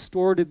 Sin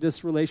distorted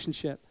this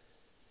relationship.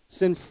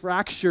 Sin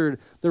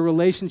fractured the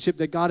relationship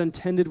that God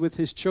intended with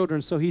his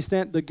children. So he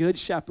sent the good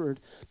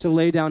shepherd to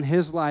lay down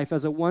his life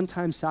as a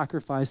one-time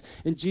sacrifice.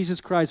 And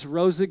Jesus Christ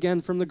rose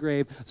again from the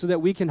grave so that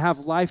we can have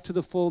life to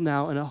the full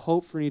now and a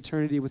hope for an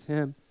eternity with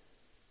him.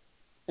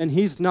 And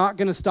he's not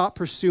going to stop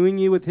pursuing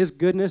you with his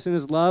goodness and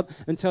his love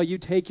until you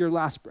take your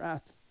last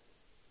breath.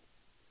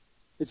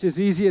 It's as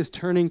easy as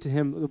turning to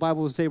him. The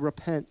Bible will say,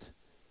 repent.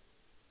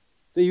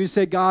 That you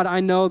say, God, I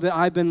know that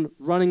I've been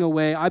running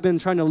away. I've been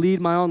trying to lead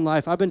my own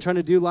life. I've been trying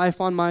to do life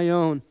on my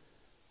own.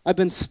 I've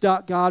been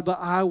stuck, God, but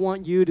I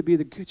want you to be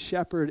the good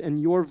shepherd, and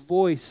your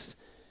voice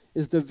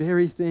is the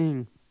very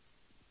thing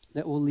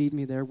that will lead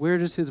me there. Where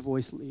does his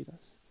voice lead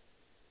us?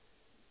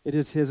 It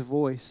is his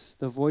voice,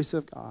 the voice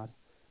of God,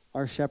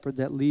 our shepherd,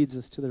 that leads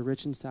us to the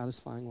rich and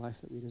satisfying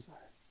life that we desire.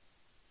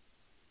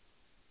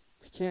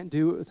 We can't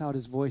do it without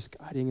his voice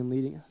guiding and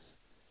leading us.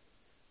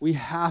 We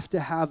have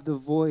to have the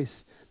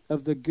voice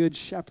of the good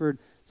shepherd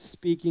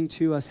speaking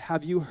to us.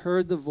 Have you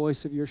heard the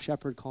voice of your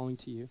shepherd calling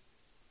to you?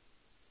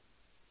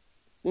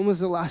 When was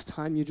the last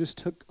time you just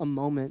took a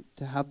moment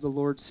to have the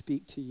Lord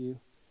speak to you?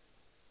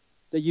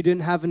 That you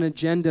didn't have an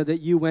agenda,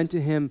 that you went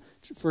to him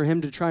for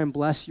him to try and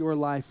bless your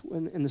life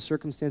in the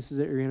circumstances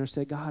that you're in, or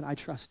say, God, I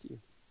trust you.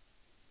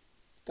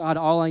 God,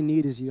 all I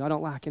need is you. I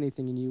don't lack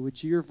anything in you.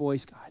 Would your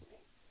voice guide me?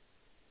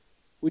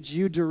 Would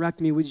you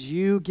direct me? Would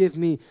you give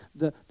me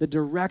the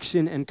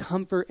direction and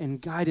comfort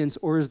and guidance?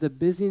 Or is the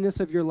busyness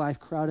of your life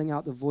crowding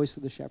out the voice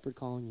of the shepherd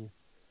calling you?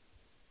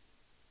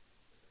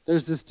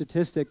 There's this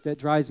statistic that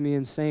drives me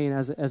insane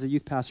as a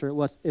youth pastor.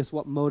 It's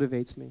what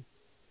motivates me.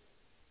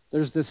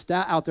 There's this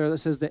stat out there that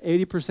says that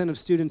 80% of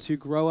students who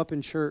grow up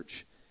in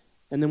church,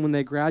 and then when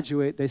they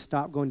graduate, they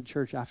stop going to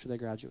church after they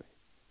graduate.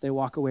 They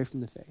walk away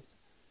from the faith.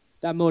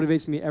 That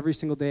motivates me every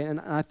single day.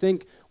 And I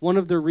think one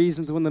of the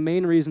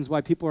main reasons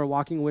why people are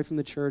walking away from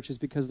the church is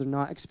because they're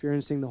not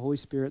experiencing the Holy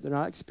Spirit. They're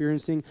not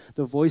experiencing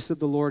the voice of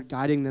the Lord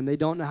guiding them. They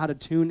don't know how to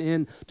tune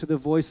in to the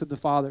voice of the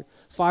Father.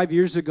 5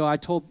 years ago, I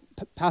told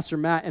Pastor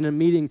Matt in a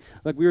meeting,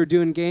 like we were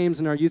doing games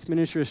and our youth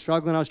ministry was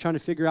struggling. I was trying to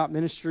figure out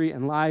ministry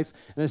and life.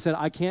 And I said,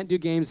 I can't do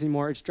games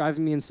anymore. It's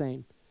driving me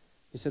insane.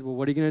 He said, well,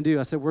 what are you going to do?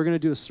 I said, we're going to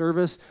do a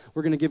service.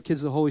 We're going to give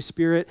kids the Holy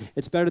Spirit.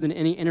 It's better than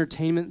any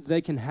entertainment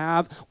they can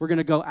have. We're going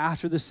to go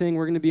after this thing.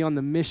 We're going to be on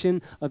the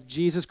mission of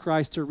Jesus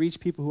Christ to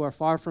reach people who are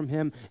far from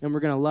him, and we're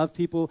going to love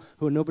people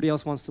who nobody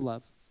else wants to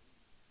love.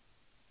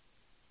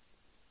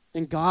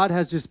 And God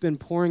has just been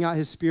pouring out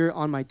his Spirit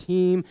on my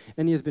team,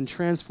 and he has been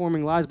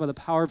transforming lives by the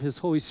power of his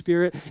Holy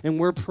Spirit, and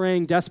we're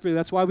praying desperately.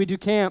 That's why we do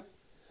camp.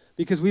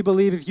 Because we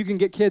believe if you can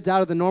get kids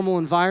out of the normal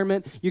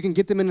environment, you can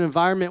get them in an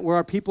environment where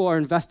our people are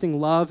investing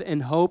love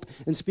and hope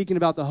and speaking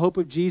about the hope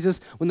of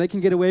Jesus, when they can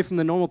get away from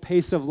the normal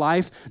pace of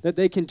life, that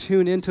they can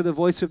tune into the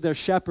voice of their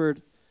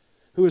shepherd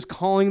who is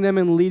calling them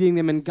and leading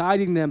them and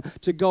guiding them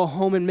to go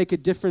home and make a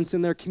difference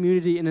in their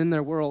community and in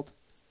their world.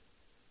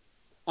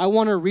 I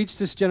want to reach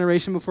this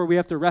generation before we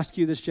have to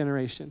rescue this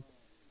generation.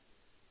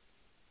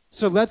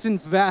 So let's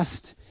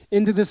invest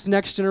into this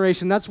next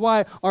generation. That's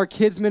why our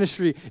kids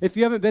ministry, if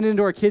you haven't been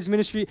into our kids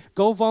ministry,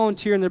 go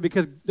volunteer in there,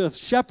 because the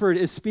shepherd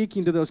is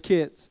speaking to those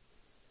kids.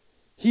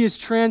 He is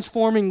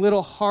transforming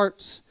little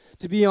hearts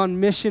to be on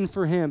mission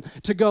for him,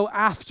 to go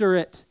after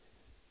it.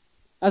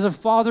 As a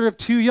father of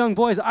 2 young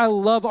boys, I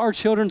love our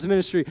children's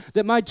ministry,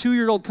 that my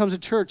 2-year-old comes to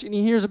church and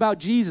he hears about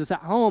Jesus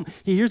at home.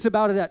 He hears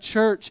about it at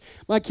church.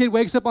 My kid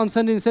wakes up on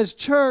Sunday and says,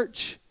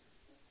 "Church,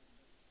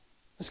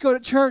 let's go to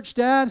church,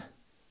 Dad."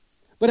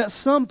 But at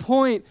some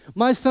point,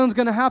 my son's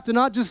going to have to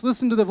not just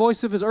listen to the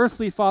voice of his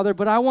earthly father,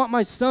 but I want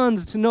my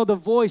sons to know the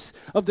voice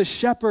of the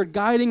shepherd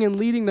guiding and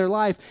leading their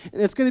life.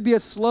 And it's going to be a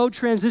slow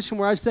transition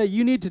where I say,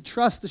 you need to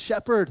trust the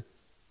shepherd.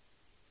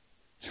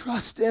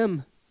 Trust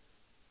him.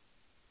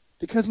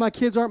 Because my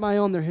kids aren't my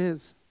own, they're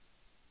his.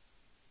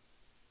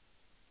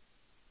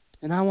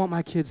 And I want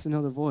my kids to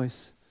know the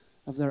voice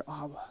of their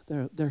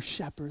Abba, their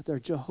shepherd, their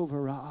Jehovah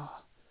Rohi,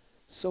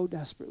 so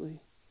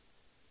desperately.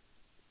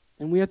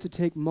 And we have to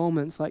take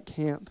moments like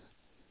camp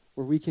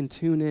where we can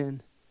tune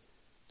in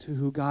to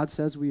who God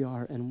says we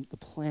are and the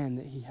plan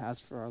that he has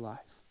for our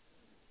life.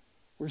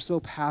 We're so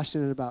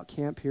passionate about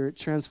camp here. It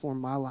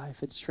transformed my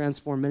life. It's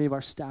transformed many of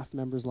our staff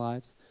members'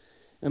 lives.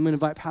 And I'm going to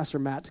invite Pastor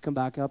Matt to come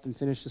back up and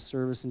finish the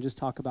service and just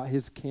talk about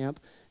his camp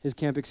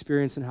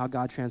experience and how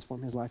God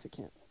transformed his life at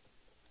camp.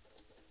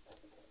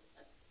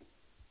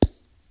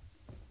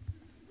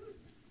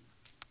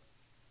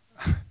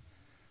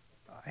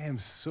 I am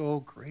so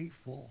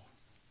grateful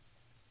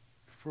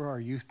for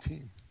our youth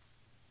team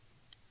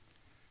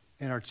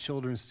and our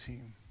children's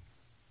team.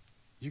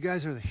 You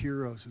guys are the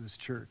heroes of this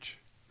church.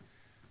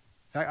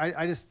 I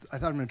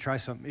thought I'm going to try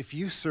something. If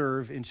you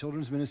serve in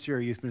children's ministry or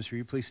youth ministry,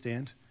 you please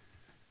stand.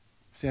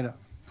 Stand up,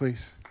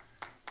 please.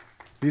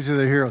 These are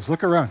the heroes.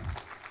 Look around.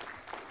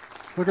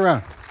 Look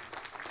around.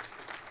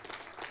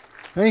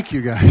 Thank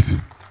you, guys.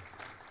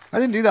 I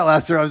didn't do that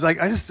last year.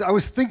 I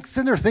was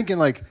sitting there thinking,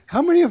 like,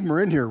 how many of them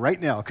are in here right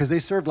now? Because they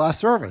served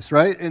last service,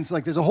 right? And it's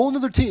like there's a whole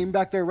other team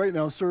back there right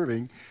now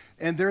serving,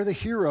 and they're the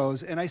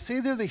heroes. And I say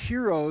they're the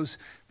heroes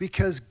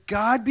because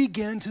God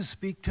began to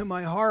speak to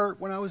my heart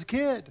when I was a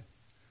kid.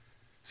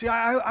 See,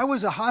 I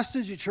was a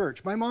hostage at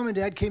church. My mom and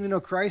dad came to know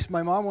Christ.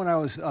 My mom when I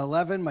was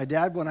 11, my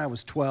dad when I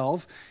was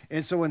 12.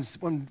 And so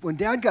when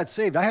dad got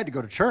saved, I had to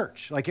go to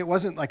church. Like, it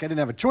wasn't like I didn't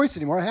have a choice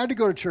anymore. I had to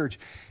go to church.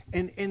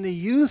 And the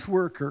youth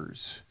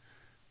workers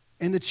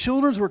and the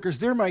children's workers,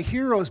 they're my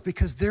heroes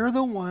because they're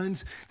the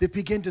ones that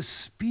begin to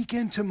speak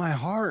into my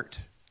heart.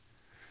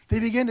 They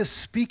begin to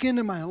speak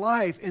into my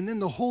life, and then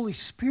the Holy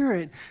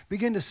Spirit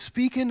began to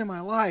speak into my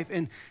life.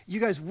 And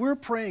you guys, we're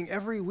praying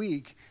every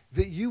week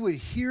that you would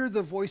hear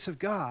the voice of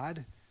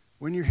God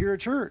when you're here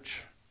at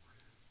church.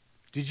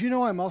 Did you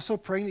know I'm also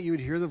praying that you would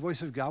hear the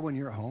voice of God when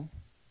you're at home?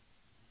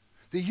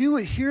 That you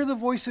would hear the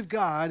voice of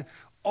God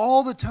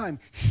all the time.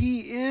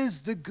 He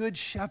is the good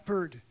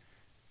shepherd,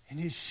 and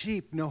his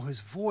sheep know his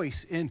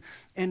voice. And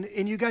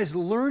you guys,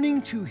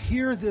 learning to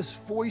hear this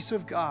voice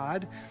of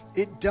God,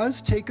 it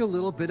does take a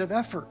little bit of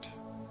effort.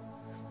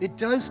 It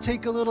does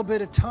take a little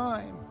bit of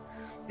time.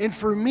 And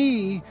for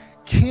me,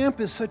 camp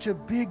is such a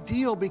big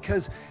deal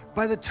because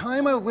by the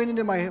time I went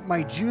into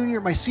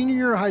my senior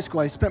year of high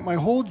school, I spent my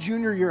whole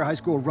junior year of high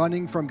school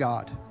running from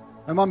God.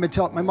 My mom had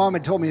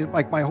told me,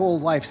 like, my whole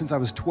life since I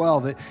was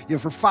 12 that,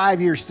 for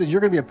 5 years, she said, "You're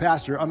going to be a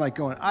pastor." I'm like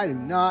going, I do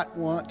not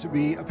want to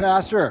be a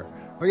pastor.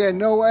 Okay,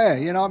 no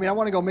way. I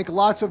want to go make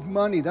lots of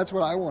money. That's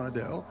what I want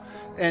to do.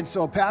 And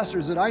so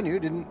pastors that I knew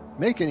didn't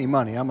make any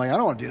money. I'm like, I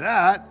don't want to do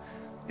that.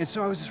 And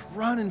so I was just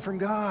running from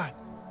God.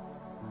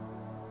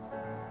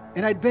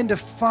 And I'd been to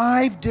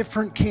 5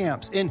 different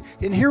camps. And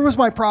here was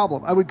my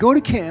problem. I would go to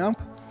camp,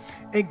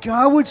 and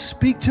God would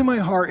speak to my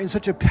heart in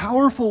such a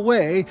powerful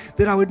way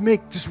that I would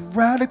make just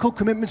radical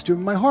commitments to him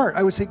in my heart.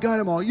 I would say, "God,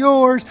 I'm all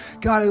yours.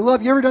 God, I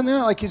love you." You ever done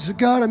that? Like, you say,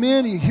 "God, I'm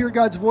in." You hear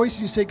God's voice,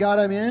 and you say, "God,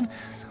 I'm in."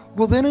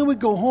 Well, then I would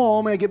go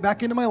home, and I'd get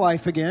back into my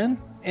life again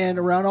and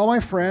around all my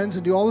friends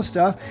and do all this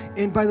stuff.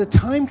 And by the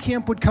time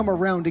camp would come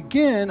around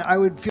again, I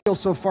would feel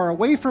so far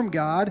away from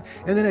God.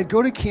 And then I'd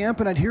go to camp,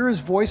 and I'd hear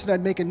his voice, and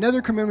I'd make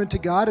another commitment to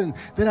God. And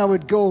then I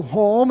would go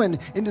home, and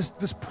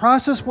this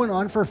process went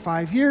on for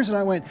 5 years. And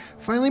I went,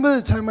 finally, by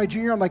the time my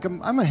junior, I'm like,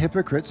 I'm a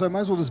hypocrite, so I might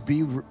as well just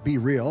be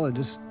real, and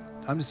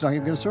I'm just not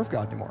even going to serve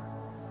God anymore.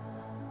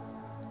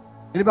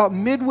 And about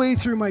midway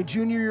through my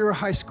junior year of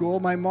high school,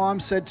 my mom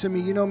said to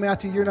me,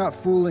 "Matthew, you're not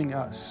fooling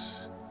us.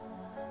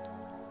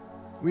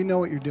 We know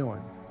what you're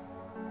doing."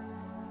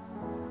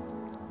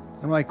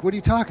 I'm like, "What are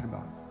you talking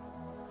about?"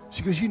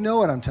 She goes, "You know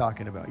what I'm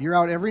talking about. You're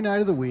out every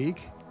night of the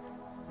week,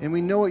 and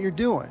we know what you're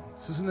doing.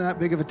 This isn't that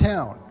big of a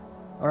town."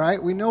 All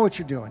right? We know what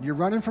you're doing. You're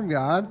running from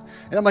God.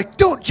 And I'm like,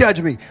 don't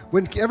judge me.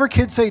 Whenever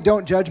kids say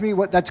don't judge me,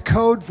 that's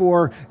code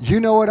for you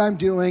know what I'm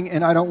doing,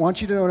 and I don't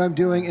want you to know what I'm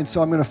doing, and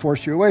so I'm going to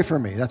force you away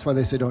from me. That's why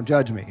they say don't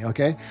judge me,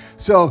 okay?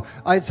 So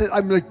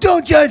I'm like,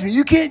 don't judge me.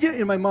 You can't do it.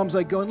 And my mom's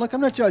like going, look,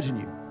 I'm not judging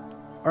you.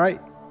 All right?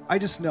 I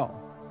just know.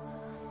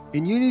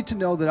 And you need to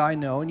know that I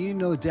know, and you need to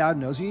know that Dad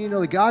knows, and you need to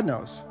know that God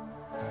knows.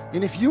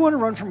 And if you want to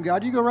run from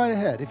God, you go right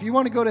ahead. If you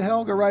want to go to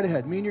hell, go right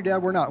ahead. Me and your dad,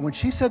 we're not. When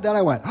she said that,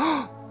 I went,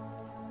 oh,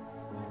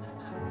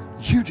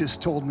 you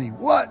just told me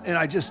what? And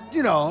I just,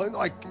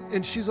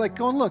 and she's like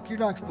going, look, you're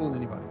not fooling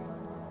anybody.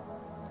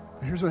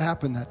 But here's what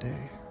happened that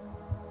day.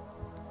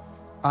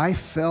 I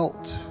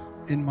felt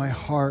in my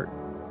heart,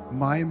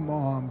 my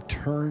mom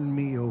turned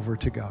me over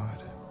to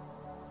God.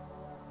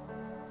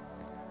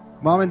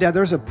 Mom and Dad,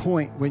 there's a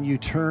point when you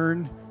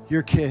turn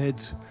your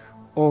kids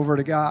over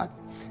to God.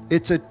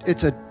 It's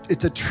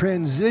a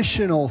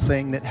transitional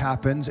thing that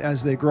happens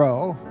as they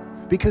grow,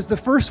 because the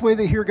first way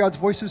they hear God's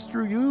voice is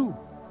through you.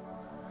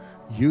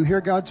 You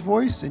hear God's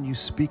voice and you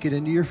speak it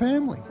into your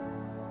family.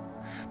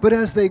 But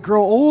as they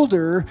grow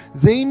older,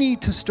 they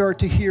need to start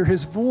to hear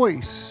his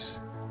voice.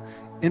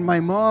 And my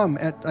mom,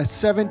 at a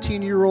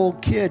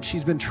 17-year-old kid,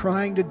 she's been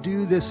trying to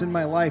do this in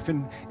my life.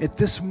 And at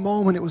this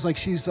moment, it was like,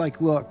 she's like,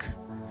 look,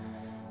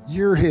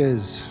 you're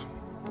his.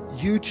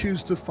 You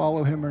choose to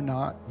follow him or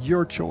not.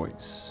 Your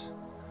choice.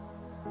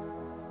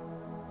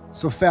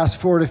 So fast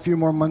forward a few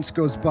more months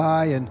goes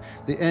by, and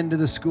the end of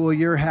the school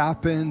year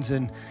happens,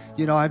 and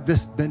I've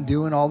just been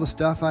doing all the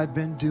stuff I've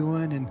been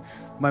doing, and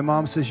my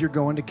mom says, you're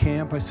going to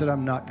camp. I said,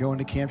 I'm not going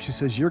to camp. She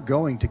says, you're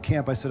going to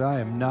camp. I said,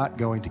 I am not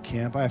going to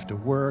camp. I have to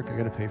work. I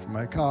got to pay for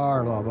my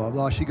car, blah, blah,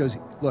 blah. She goes,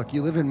 look,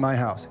 you live in my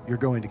house. You're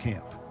going to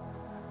camp.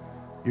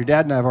 Your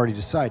dad and I have already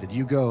decided.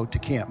 You go to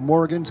camp.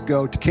 Morgans,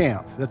 go to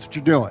camp. That's what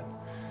you're doing.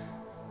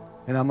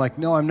 And I'm like,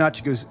 no, I'm not.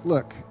 She goes,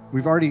 look,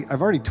 I've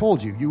already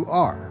told you, you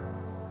are.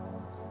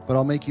 But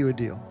I'll make you a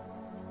deal.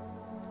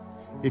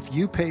 If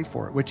you pay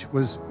for it, which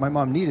was, my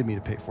mom needed me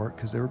to pay for it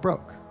because they were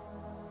broke.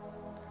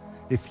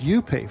 If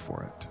you pay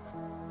for it,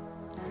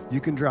 you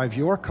can drive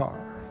your car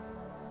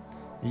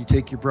and you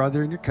take your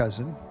brother and your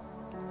cousin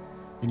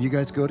and you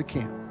guys go to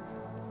camp.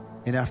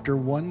 And after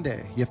one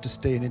day, you have to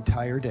stay an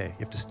entire day.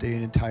 You have to stay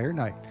an entire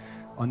night.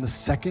 On the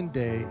second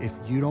day, if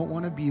you don't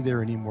want to be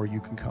there anymore,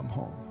 you can come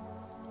home.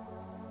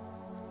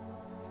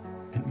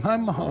 And my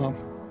mom,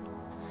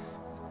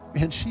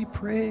 man, she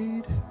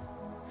prayed.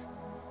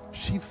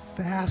 She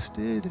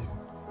fasted.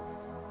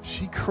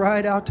 She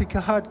cried out to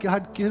God,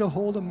 God, get a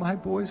hold of my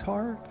boy's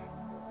heart.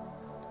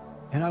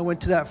 And I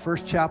went to that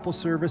first chapel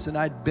service, and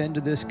I'd been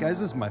to this, guys,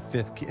 this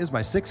is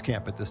my sixth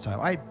camp at this time.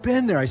 I'd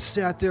been there. I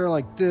sat there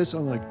like this.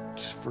 I'm like,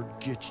 just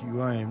forget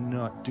you. I am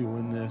not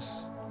doing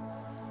this.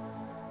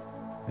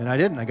 And I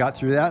didn't. I got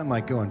through that. I'm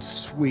like going,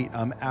 sweet,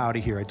 I'm out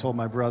of here. I told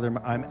my brother,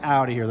 I'm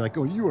out of here. They're like,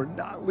 oh, you are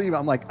not leaving.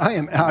 I'm like, I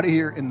am out of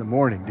here in the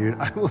morning, dude.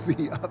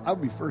 I'll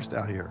be first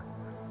out here.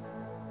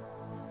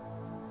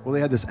 Well, they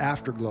had this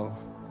afterglow,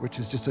 which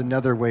is just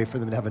another way for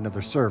them to have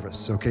another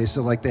service. Okay,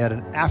 so like they had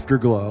an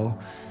afterglow,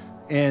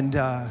 and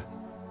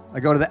I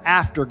go to the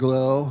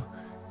afterglow,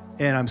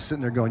 and I'm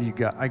sitting there going, you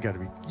gotta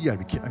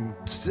be kidding.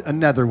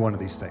 Another one of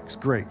these things.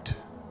 Great.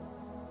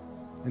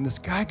 And this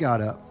guy got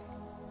up.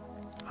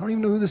 I don't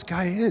even know who this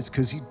guy is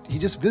because he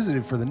just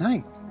visited for the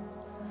night.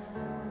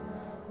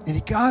 And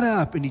he got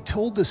up and he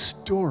told this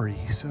story.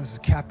 He says, I was the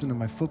captain of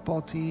my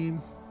football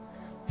team.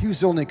 He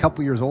was only a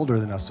couple years older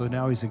than us, so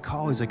now he's in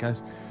college. Like, I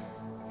was,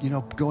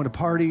 going to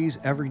parties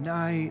every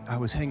night. I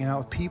was hanging out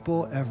with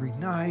people every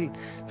night.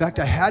 In fact,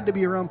 I had to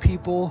be around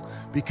people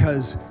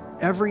because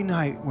every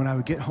night when I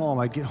would get home,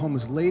 I'd get home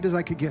as late as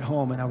I could get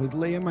home, and I would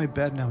lay in my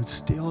bed and I would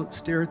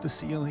stare at the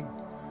ceiling.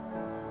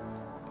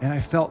 And I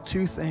felt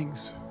two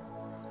things.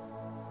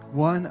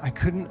 One, I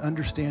couldn't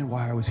understand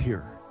why I was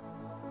here.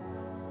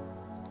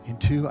 And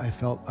two, I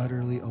felt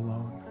utterly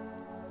alone.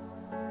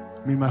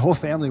 I mean, my whole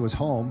family was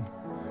home.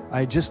 I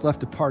had just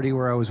left a party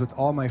where I was with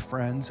all my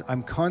friends.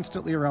 I'm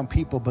constantly around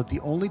people, but the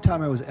only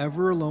time I was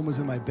ever alone was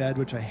in my bed,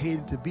 which I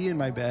hated to be in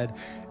my bed.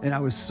 And I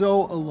was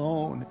so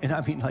alone. And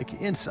I mean,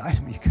 like inside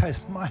of me, you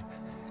guys,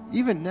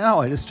 even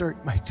now, God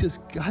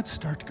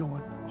started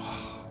going,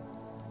 oh,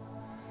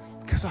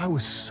 because I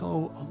was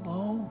so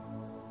alone.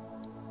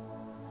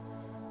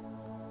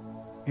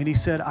 And he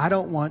said, I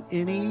don't want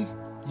any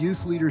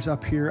youth leaders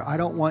up here. I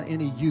don't want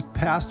any youth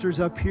pastors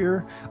up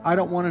here. I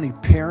don't want any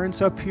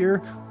parents up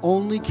here.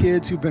 Only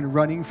kids who've been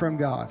running from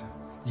God.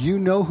 You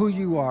know who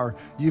you are.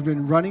 You've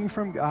been running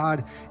from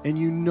God, and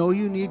you know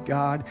you need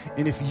God.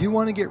 And if you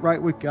want to get right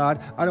with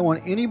God, I don't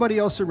want anybody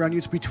else around you.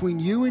 It's between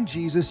you and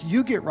Jesus.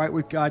 You get right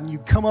with God, and you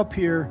come up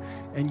here,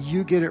 and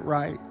you get it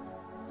right.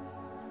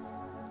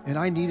 And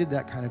I needed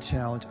that kind of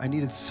challenge. I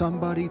needed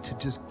somebody to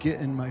just get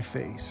in my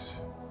face.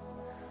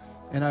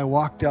 And I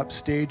walked up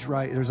stage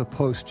right. There's a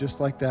post just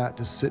like that,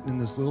 just sitting in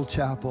this little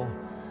chapel.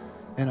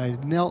 And I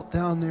knelt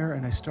down there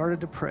and I started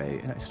to pray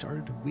and I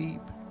started to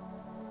weep.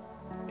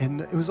 And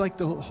it was like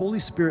the Holy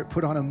Spirit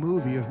put on a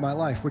movie of my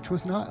life, which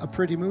was not a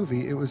pretty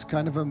movie. It was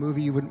kind of a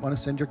movie you wouldn't want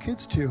to send your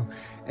kids to.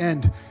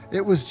 And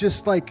it was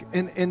just like,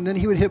 and then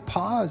he would hit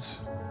pause.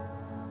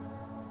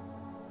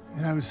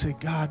 And I would say,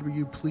 God, will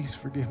you please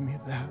forgive me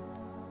of that?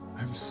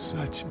 I'm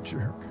such a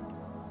jerk.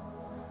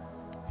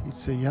 He'd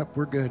say, yep,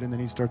 we're good. And then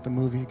he'd start the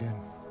movie again.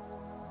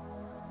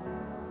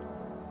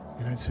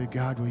 And I'd say,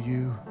 God, will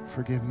you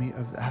forgive me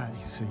of that?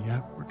 He'd say,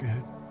 yep, we're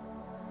good.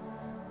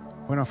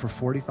 Went on for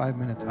 45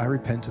 minutes. I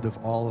repented of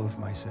all of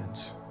my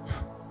sins.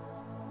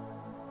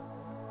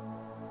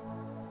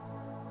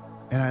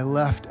 And I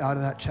left out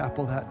of that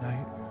chapel that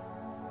night.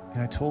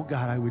 And I told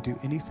God I would do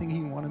anything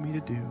he wanted me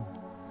to do.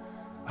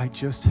 I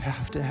just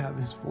have to have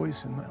his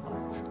voice in my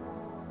life.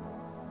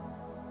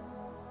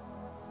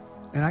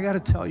 And I got to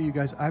tell you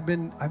guys, I've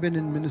been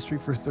in ministry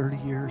for 30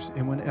 years,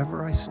 and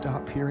whenever I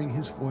stop hearing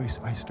his voice,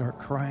 I start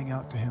crying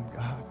out to him,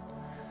 God,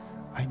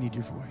 I need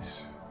your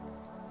voice.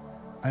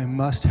 I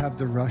must have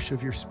the rush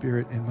of your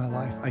Spirit in my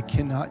life. I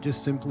cannot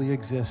just simply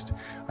exist.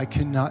 I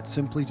cannot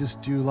simply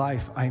just do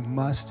life. I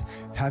must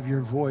have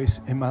your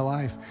voice in my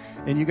life.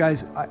 And you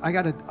guys,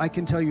 I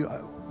can tell you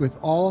with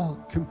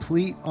all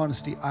complete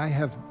honesty, I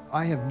have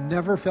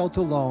never felt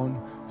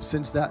alone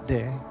since that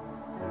day.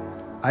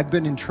 I've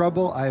been in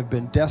trouble. I've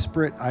been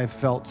desperate. I've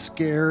felt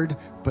scared,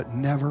 but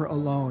never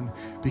alone.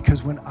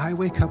 Because when I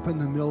wake up in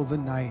the middle of the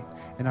night,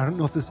 and I don't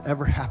know if this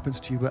ever happens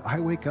to you, but I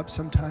wake up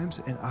sometimes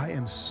and I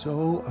am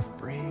so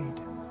afraid.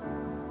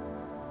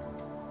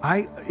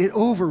 It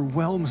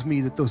overwhelms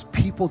me that those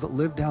people that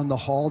live down the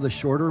hall, the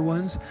shorter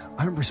ones,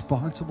 I'm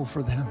responsible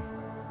for them.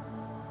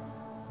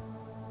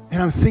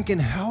 And I'm thinking,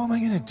 how am I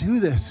going to do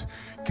this?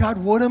 God,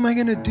 what am I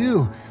going to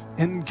do?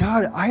 And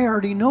God, I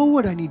already know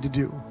what I need to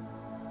do.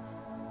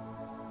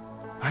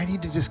 I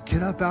need to just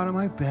get up out of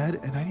my bed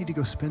and I need to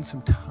go spend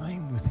some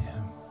time with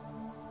him.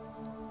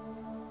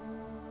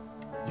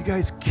 You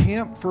guys,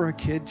 camp for a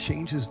kid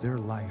changes their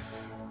life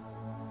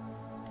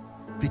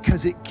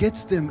because it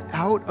gets them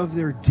out of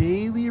their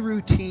daily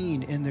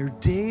routine and their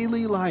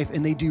daily life,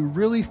 and they do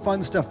really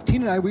fun stuff.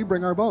 Tina and I, we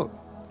bring our boat.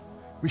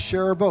 We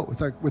share our boat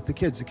with the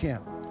kids at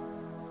camp.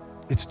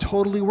 It's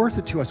totally worth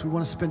it to us. We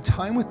want to spend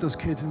time with those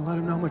kids and let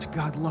them know how much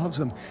God loves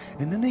them.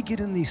 And then they get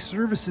in these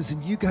services,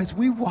 and you guys,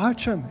 we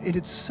watch them, and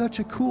it's such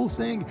a cool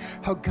thing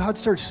how God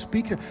starts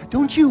speaking.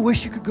 Don't you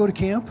wish you could go to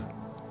camp?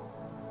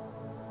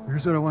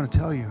 Here's what I want to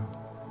tell you.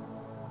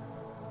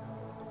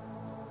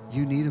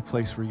 You need a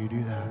place where you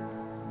do that.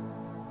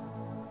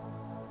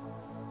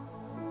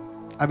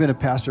 I've been a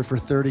pastor for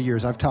 30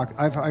 years. I've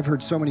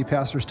heard so many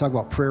pastors talk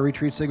about prayer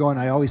retreats they go on.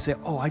 I always say,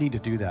 oh, I need to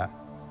do that.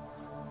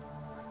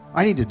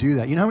 I need to do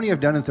that. You know how many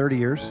I've done in 30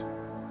 years?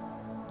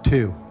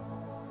 2.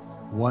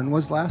 One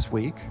was last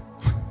week,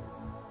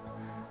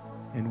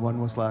 and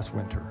one was last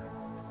winter.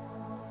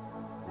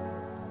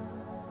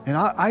 And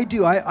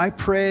I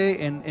pray,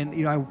 and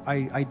you know,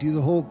 I do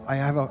the whole, I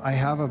have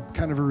a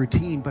kind of a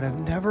routine, but I've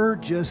never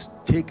just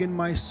taken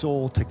my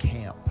soul to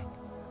camp.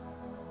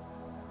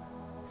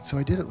 So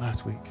I did it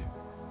last week.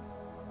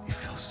 It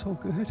feels so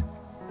good.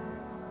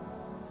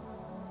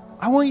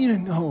 I want you to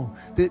know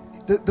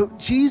that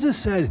Jesus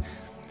said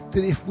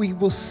that if we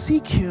will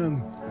seek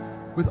him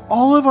with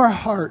all of our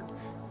heart,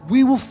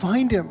 we will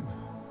find him.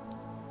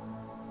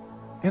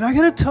 And I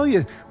got to tell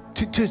you,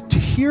 to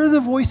hear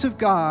the voice of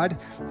God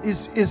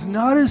is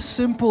not as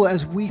simple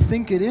as we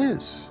think it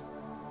is.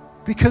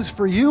 Because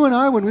for you and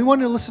I, when we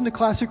want to listen to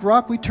classic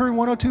rock, we turn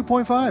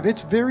 102.5.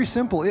 It's very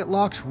simple. It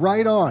locks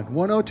right on.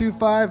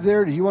 102.5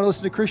 there. Do you want to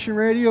listen to Christian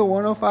radio?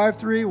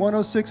 105.3,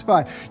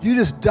 106.5. You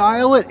just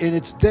dial it, and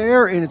it's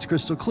there, and it's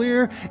crystal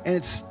clear, and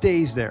it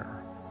stays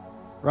there.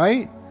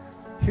 Right?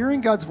 Hearing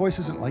God's voice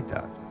isn't like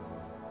that.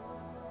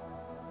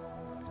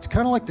 It's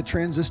kind of like the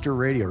transistor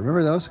radio.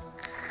 Remember those?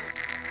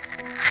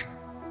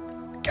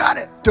 Got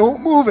it.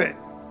 Don't move it.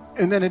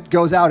 And then it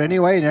goes out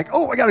anyway, and you're like,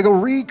 oh, I got to go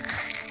read.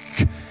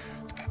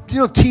 You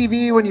know,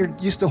 TV, when you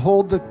used to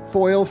hold the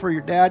foil for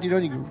your dad, you know,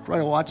 and you can try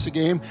to watch the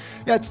game.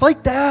 Yeah, it's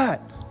like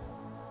that.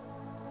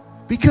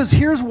 Because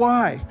here's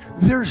why.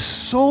 There's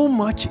so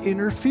much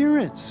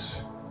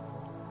interference.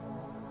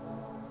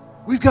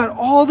 We've got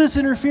all this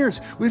interference.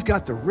 We've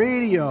got the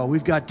radio.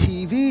 We've got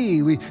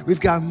TV. We've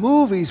got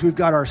movies. We've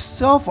got our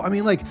cell phone. I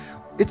mean, like,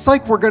 it's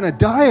like we're going to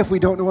die if we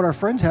don't know what our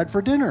friends had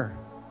for dinner.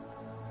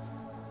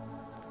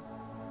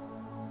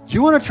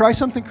 You want to try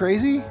something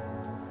crazy?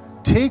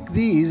 Take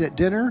these at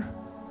dinner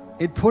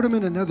and put them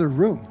in another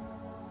room.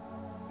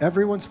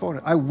 Everyone's phone.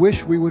 I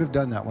wish we would have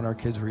done that when our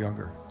kids were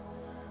younger.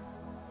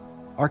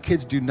 Our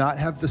kids do not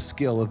have the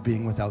skill of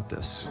being without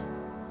this.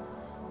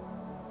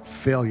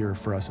 Failure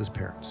for us as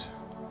parents.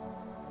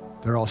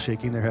 They're all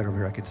shaking their head over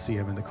here. I could see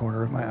them in the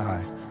corner of my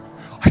eye.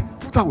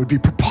 That would be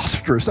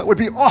preposterous. That would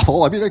be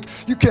awful. I mean, like,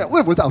 you can't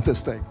live without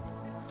this thing.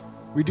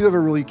 We do have a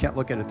rule you can't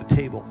look at the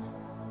table.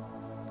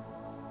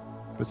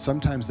 But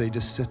sometimes they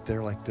just sit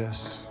there like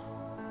this.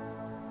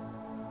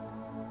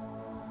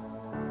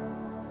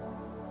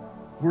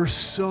 We're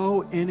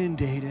so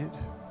inundated.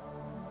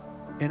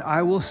 And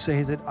I will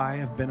say that I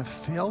have been a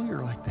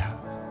failure like that.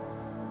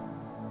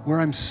 where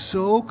I'm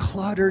so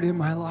cluttered in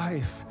my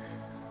life.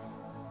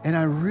 And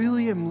I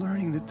really am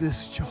learning that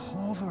this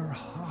Jehovah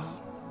Rohi,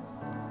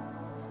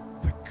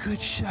 the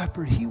Good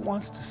Shepherd, he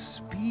wants to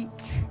speak.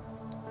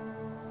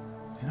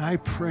 And I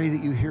pray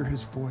that you hear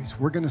his voice.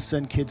 We're going to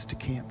send kids to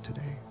camp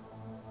today.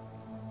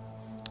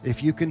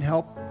 If you can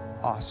help,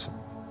 awesome.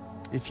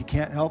 If you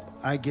can't help,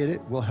 I get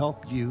it. We'll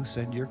help you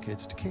send your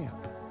kids to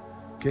camp.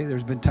 Okay,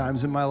 there's been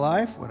times in my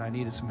life when I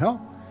needed some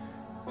help.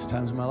 There's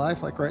times in my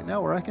life, like right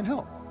now, where I can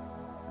help.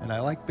 And I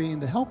like being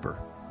the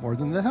helper more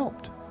than the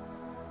helped.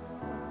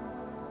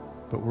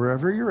 But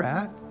wherever you're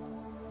at,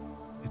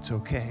 it's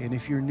okay. And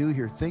if you're new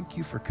here, thank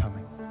you for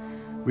coming.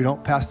 We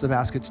don't pass the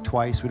baskets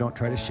twice. We don't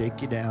try to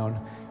shake you down.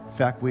 In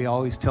fact, we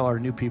always tell our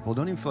new people,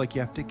 don't even feel like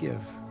you have to give.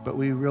 But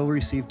we will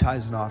receive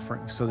tithes and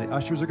offerings. So the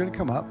ushers are going to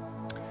come up.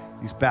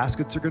 These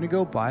baskets are going to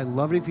go by.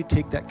 Love it if you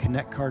take that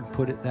Connect card and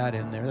put that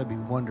in there. That'd be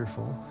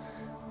wonderful.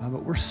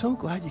 But we're so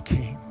glad you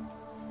came.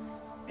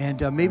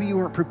 And maybe you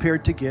weren't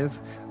prepared to give.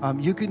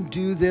 You can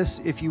do this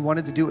if you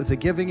wanted to do it with a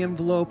giving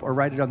envelope or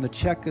write it on the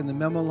check in the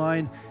memo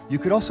line. You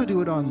could also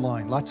do it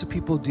online. Lots of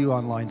people do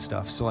online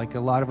stuff. So like a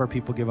lot of our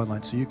people give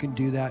online. So you can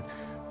do that.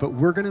 But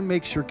we're going to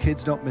make sure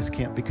kids don't miss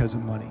camp because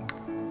of money.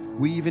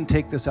 We even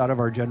take this out of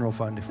our general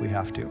fund if we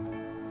have to.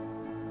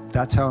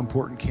 That's how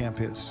important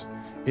camp is.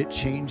 It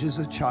changes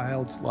a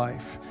child's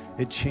life.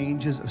 It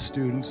changes a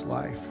student's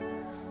life.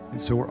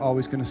 And so we're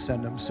always going to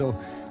send them. So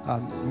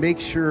make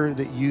sure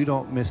that you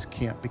don't miss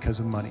camp because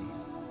of money.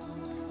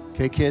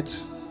 Okay,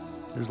 kids?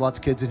 There's lots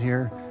of kids in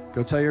here.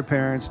 Go tell your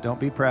parents. Don't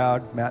be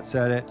proud. Matt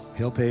said it.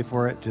 He'll pay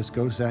for it. Just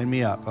go sign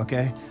me up,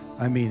 okay?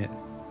 I mean it.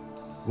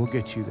 We'll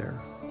get you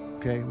there,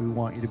 okay? We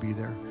want you to be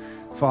there.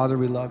 Father,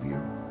 we love you.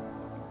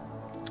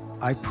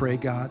 I pray,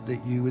 God,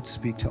 that you would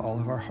speak to all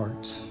of our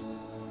hearts.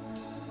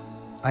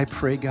 I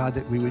pray, God,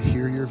 that we would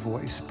hear your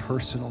voice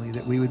personally,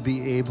 that we would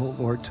be able,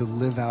 Lord, to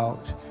live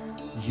out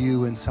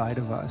you inside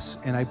of us.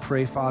 And I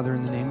pray, Father,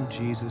 in the name of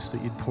Jesus,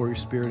 that you'd pour your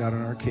Spirit out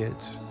on our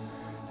kids,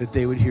 that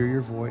they would hear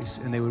your voice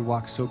and they would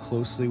walk so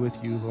closely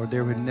with you, Lord.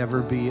 There would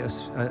never be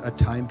a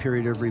time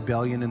period of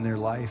rebellion in their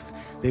life.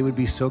 They would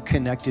be so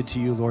connected to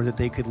you, Lord, that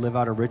they could live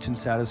out a rich and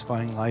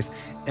satisfying life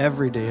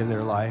every day of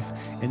their life.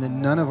 And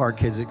then none of our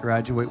kids that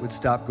graduate would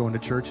stop going to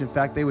church. In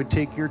fact, they would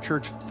take your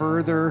church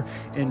further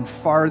and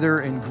farther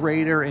and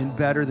greater and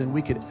better than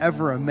we could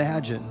ever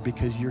imagine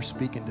because you're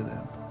speaking to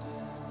them.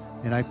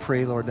 And I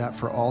pray, Lord, that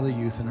for all the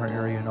youth in our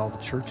area and all the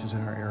churches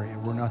in our area.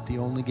 We're not the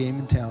only game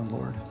in town,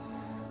 Lord.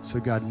 So,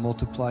 God,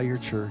 multiply your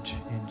church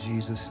in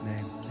Jesus'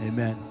 name.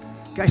 Amen.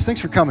 Guys,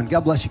 thanks for coming.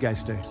 God bless you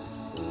guys today.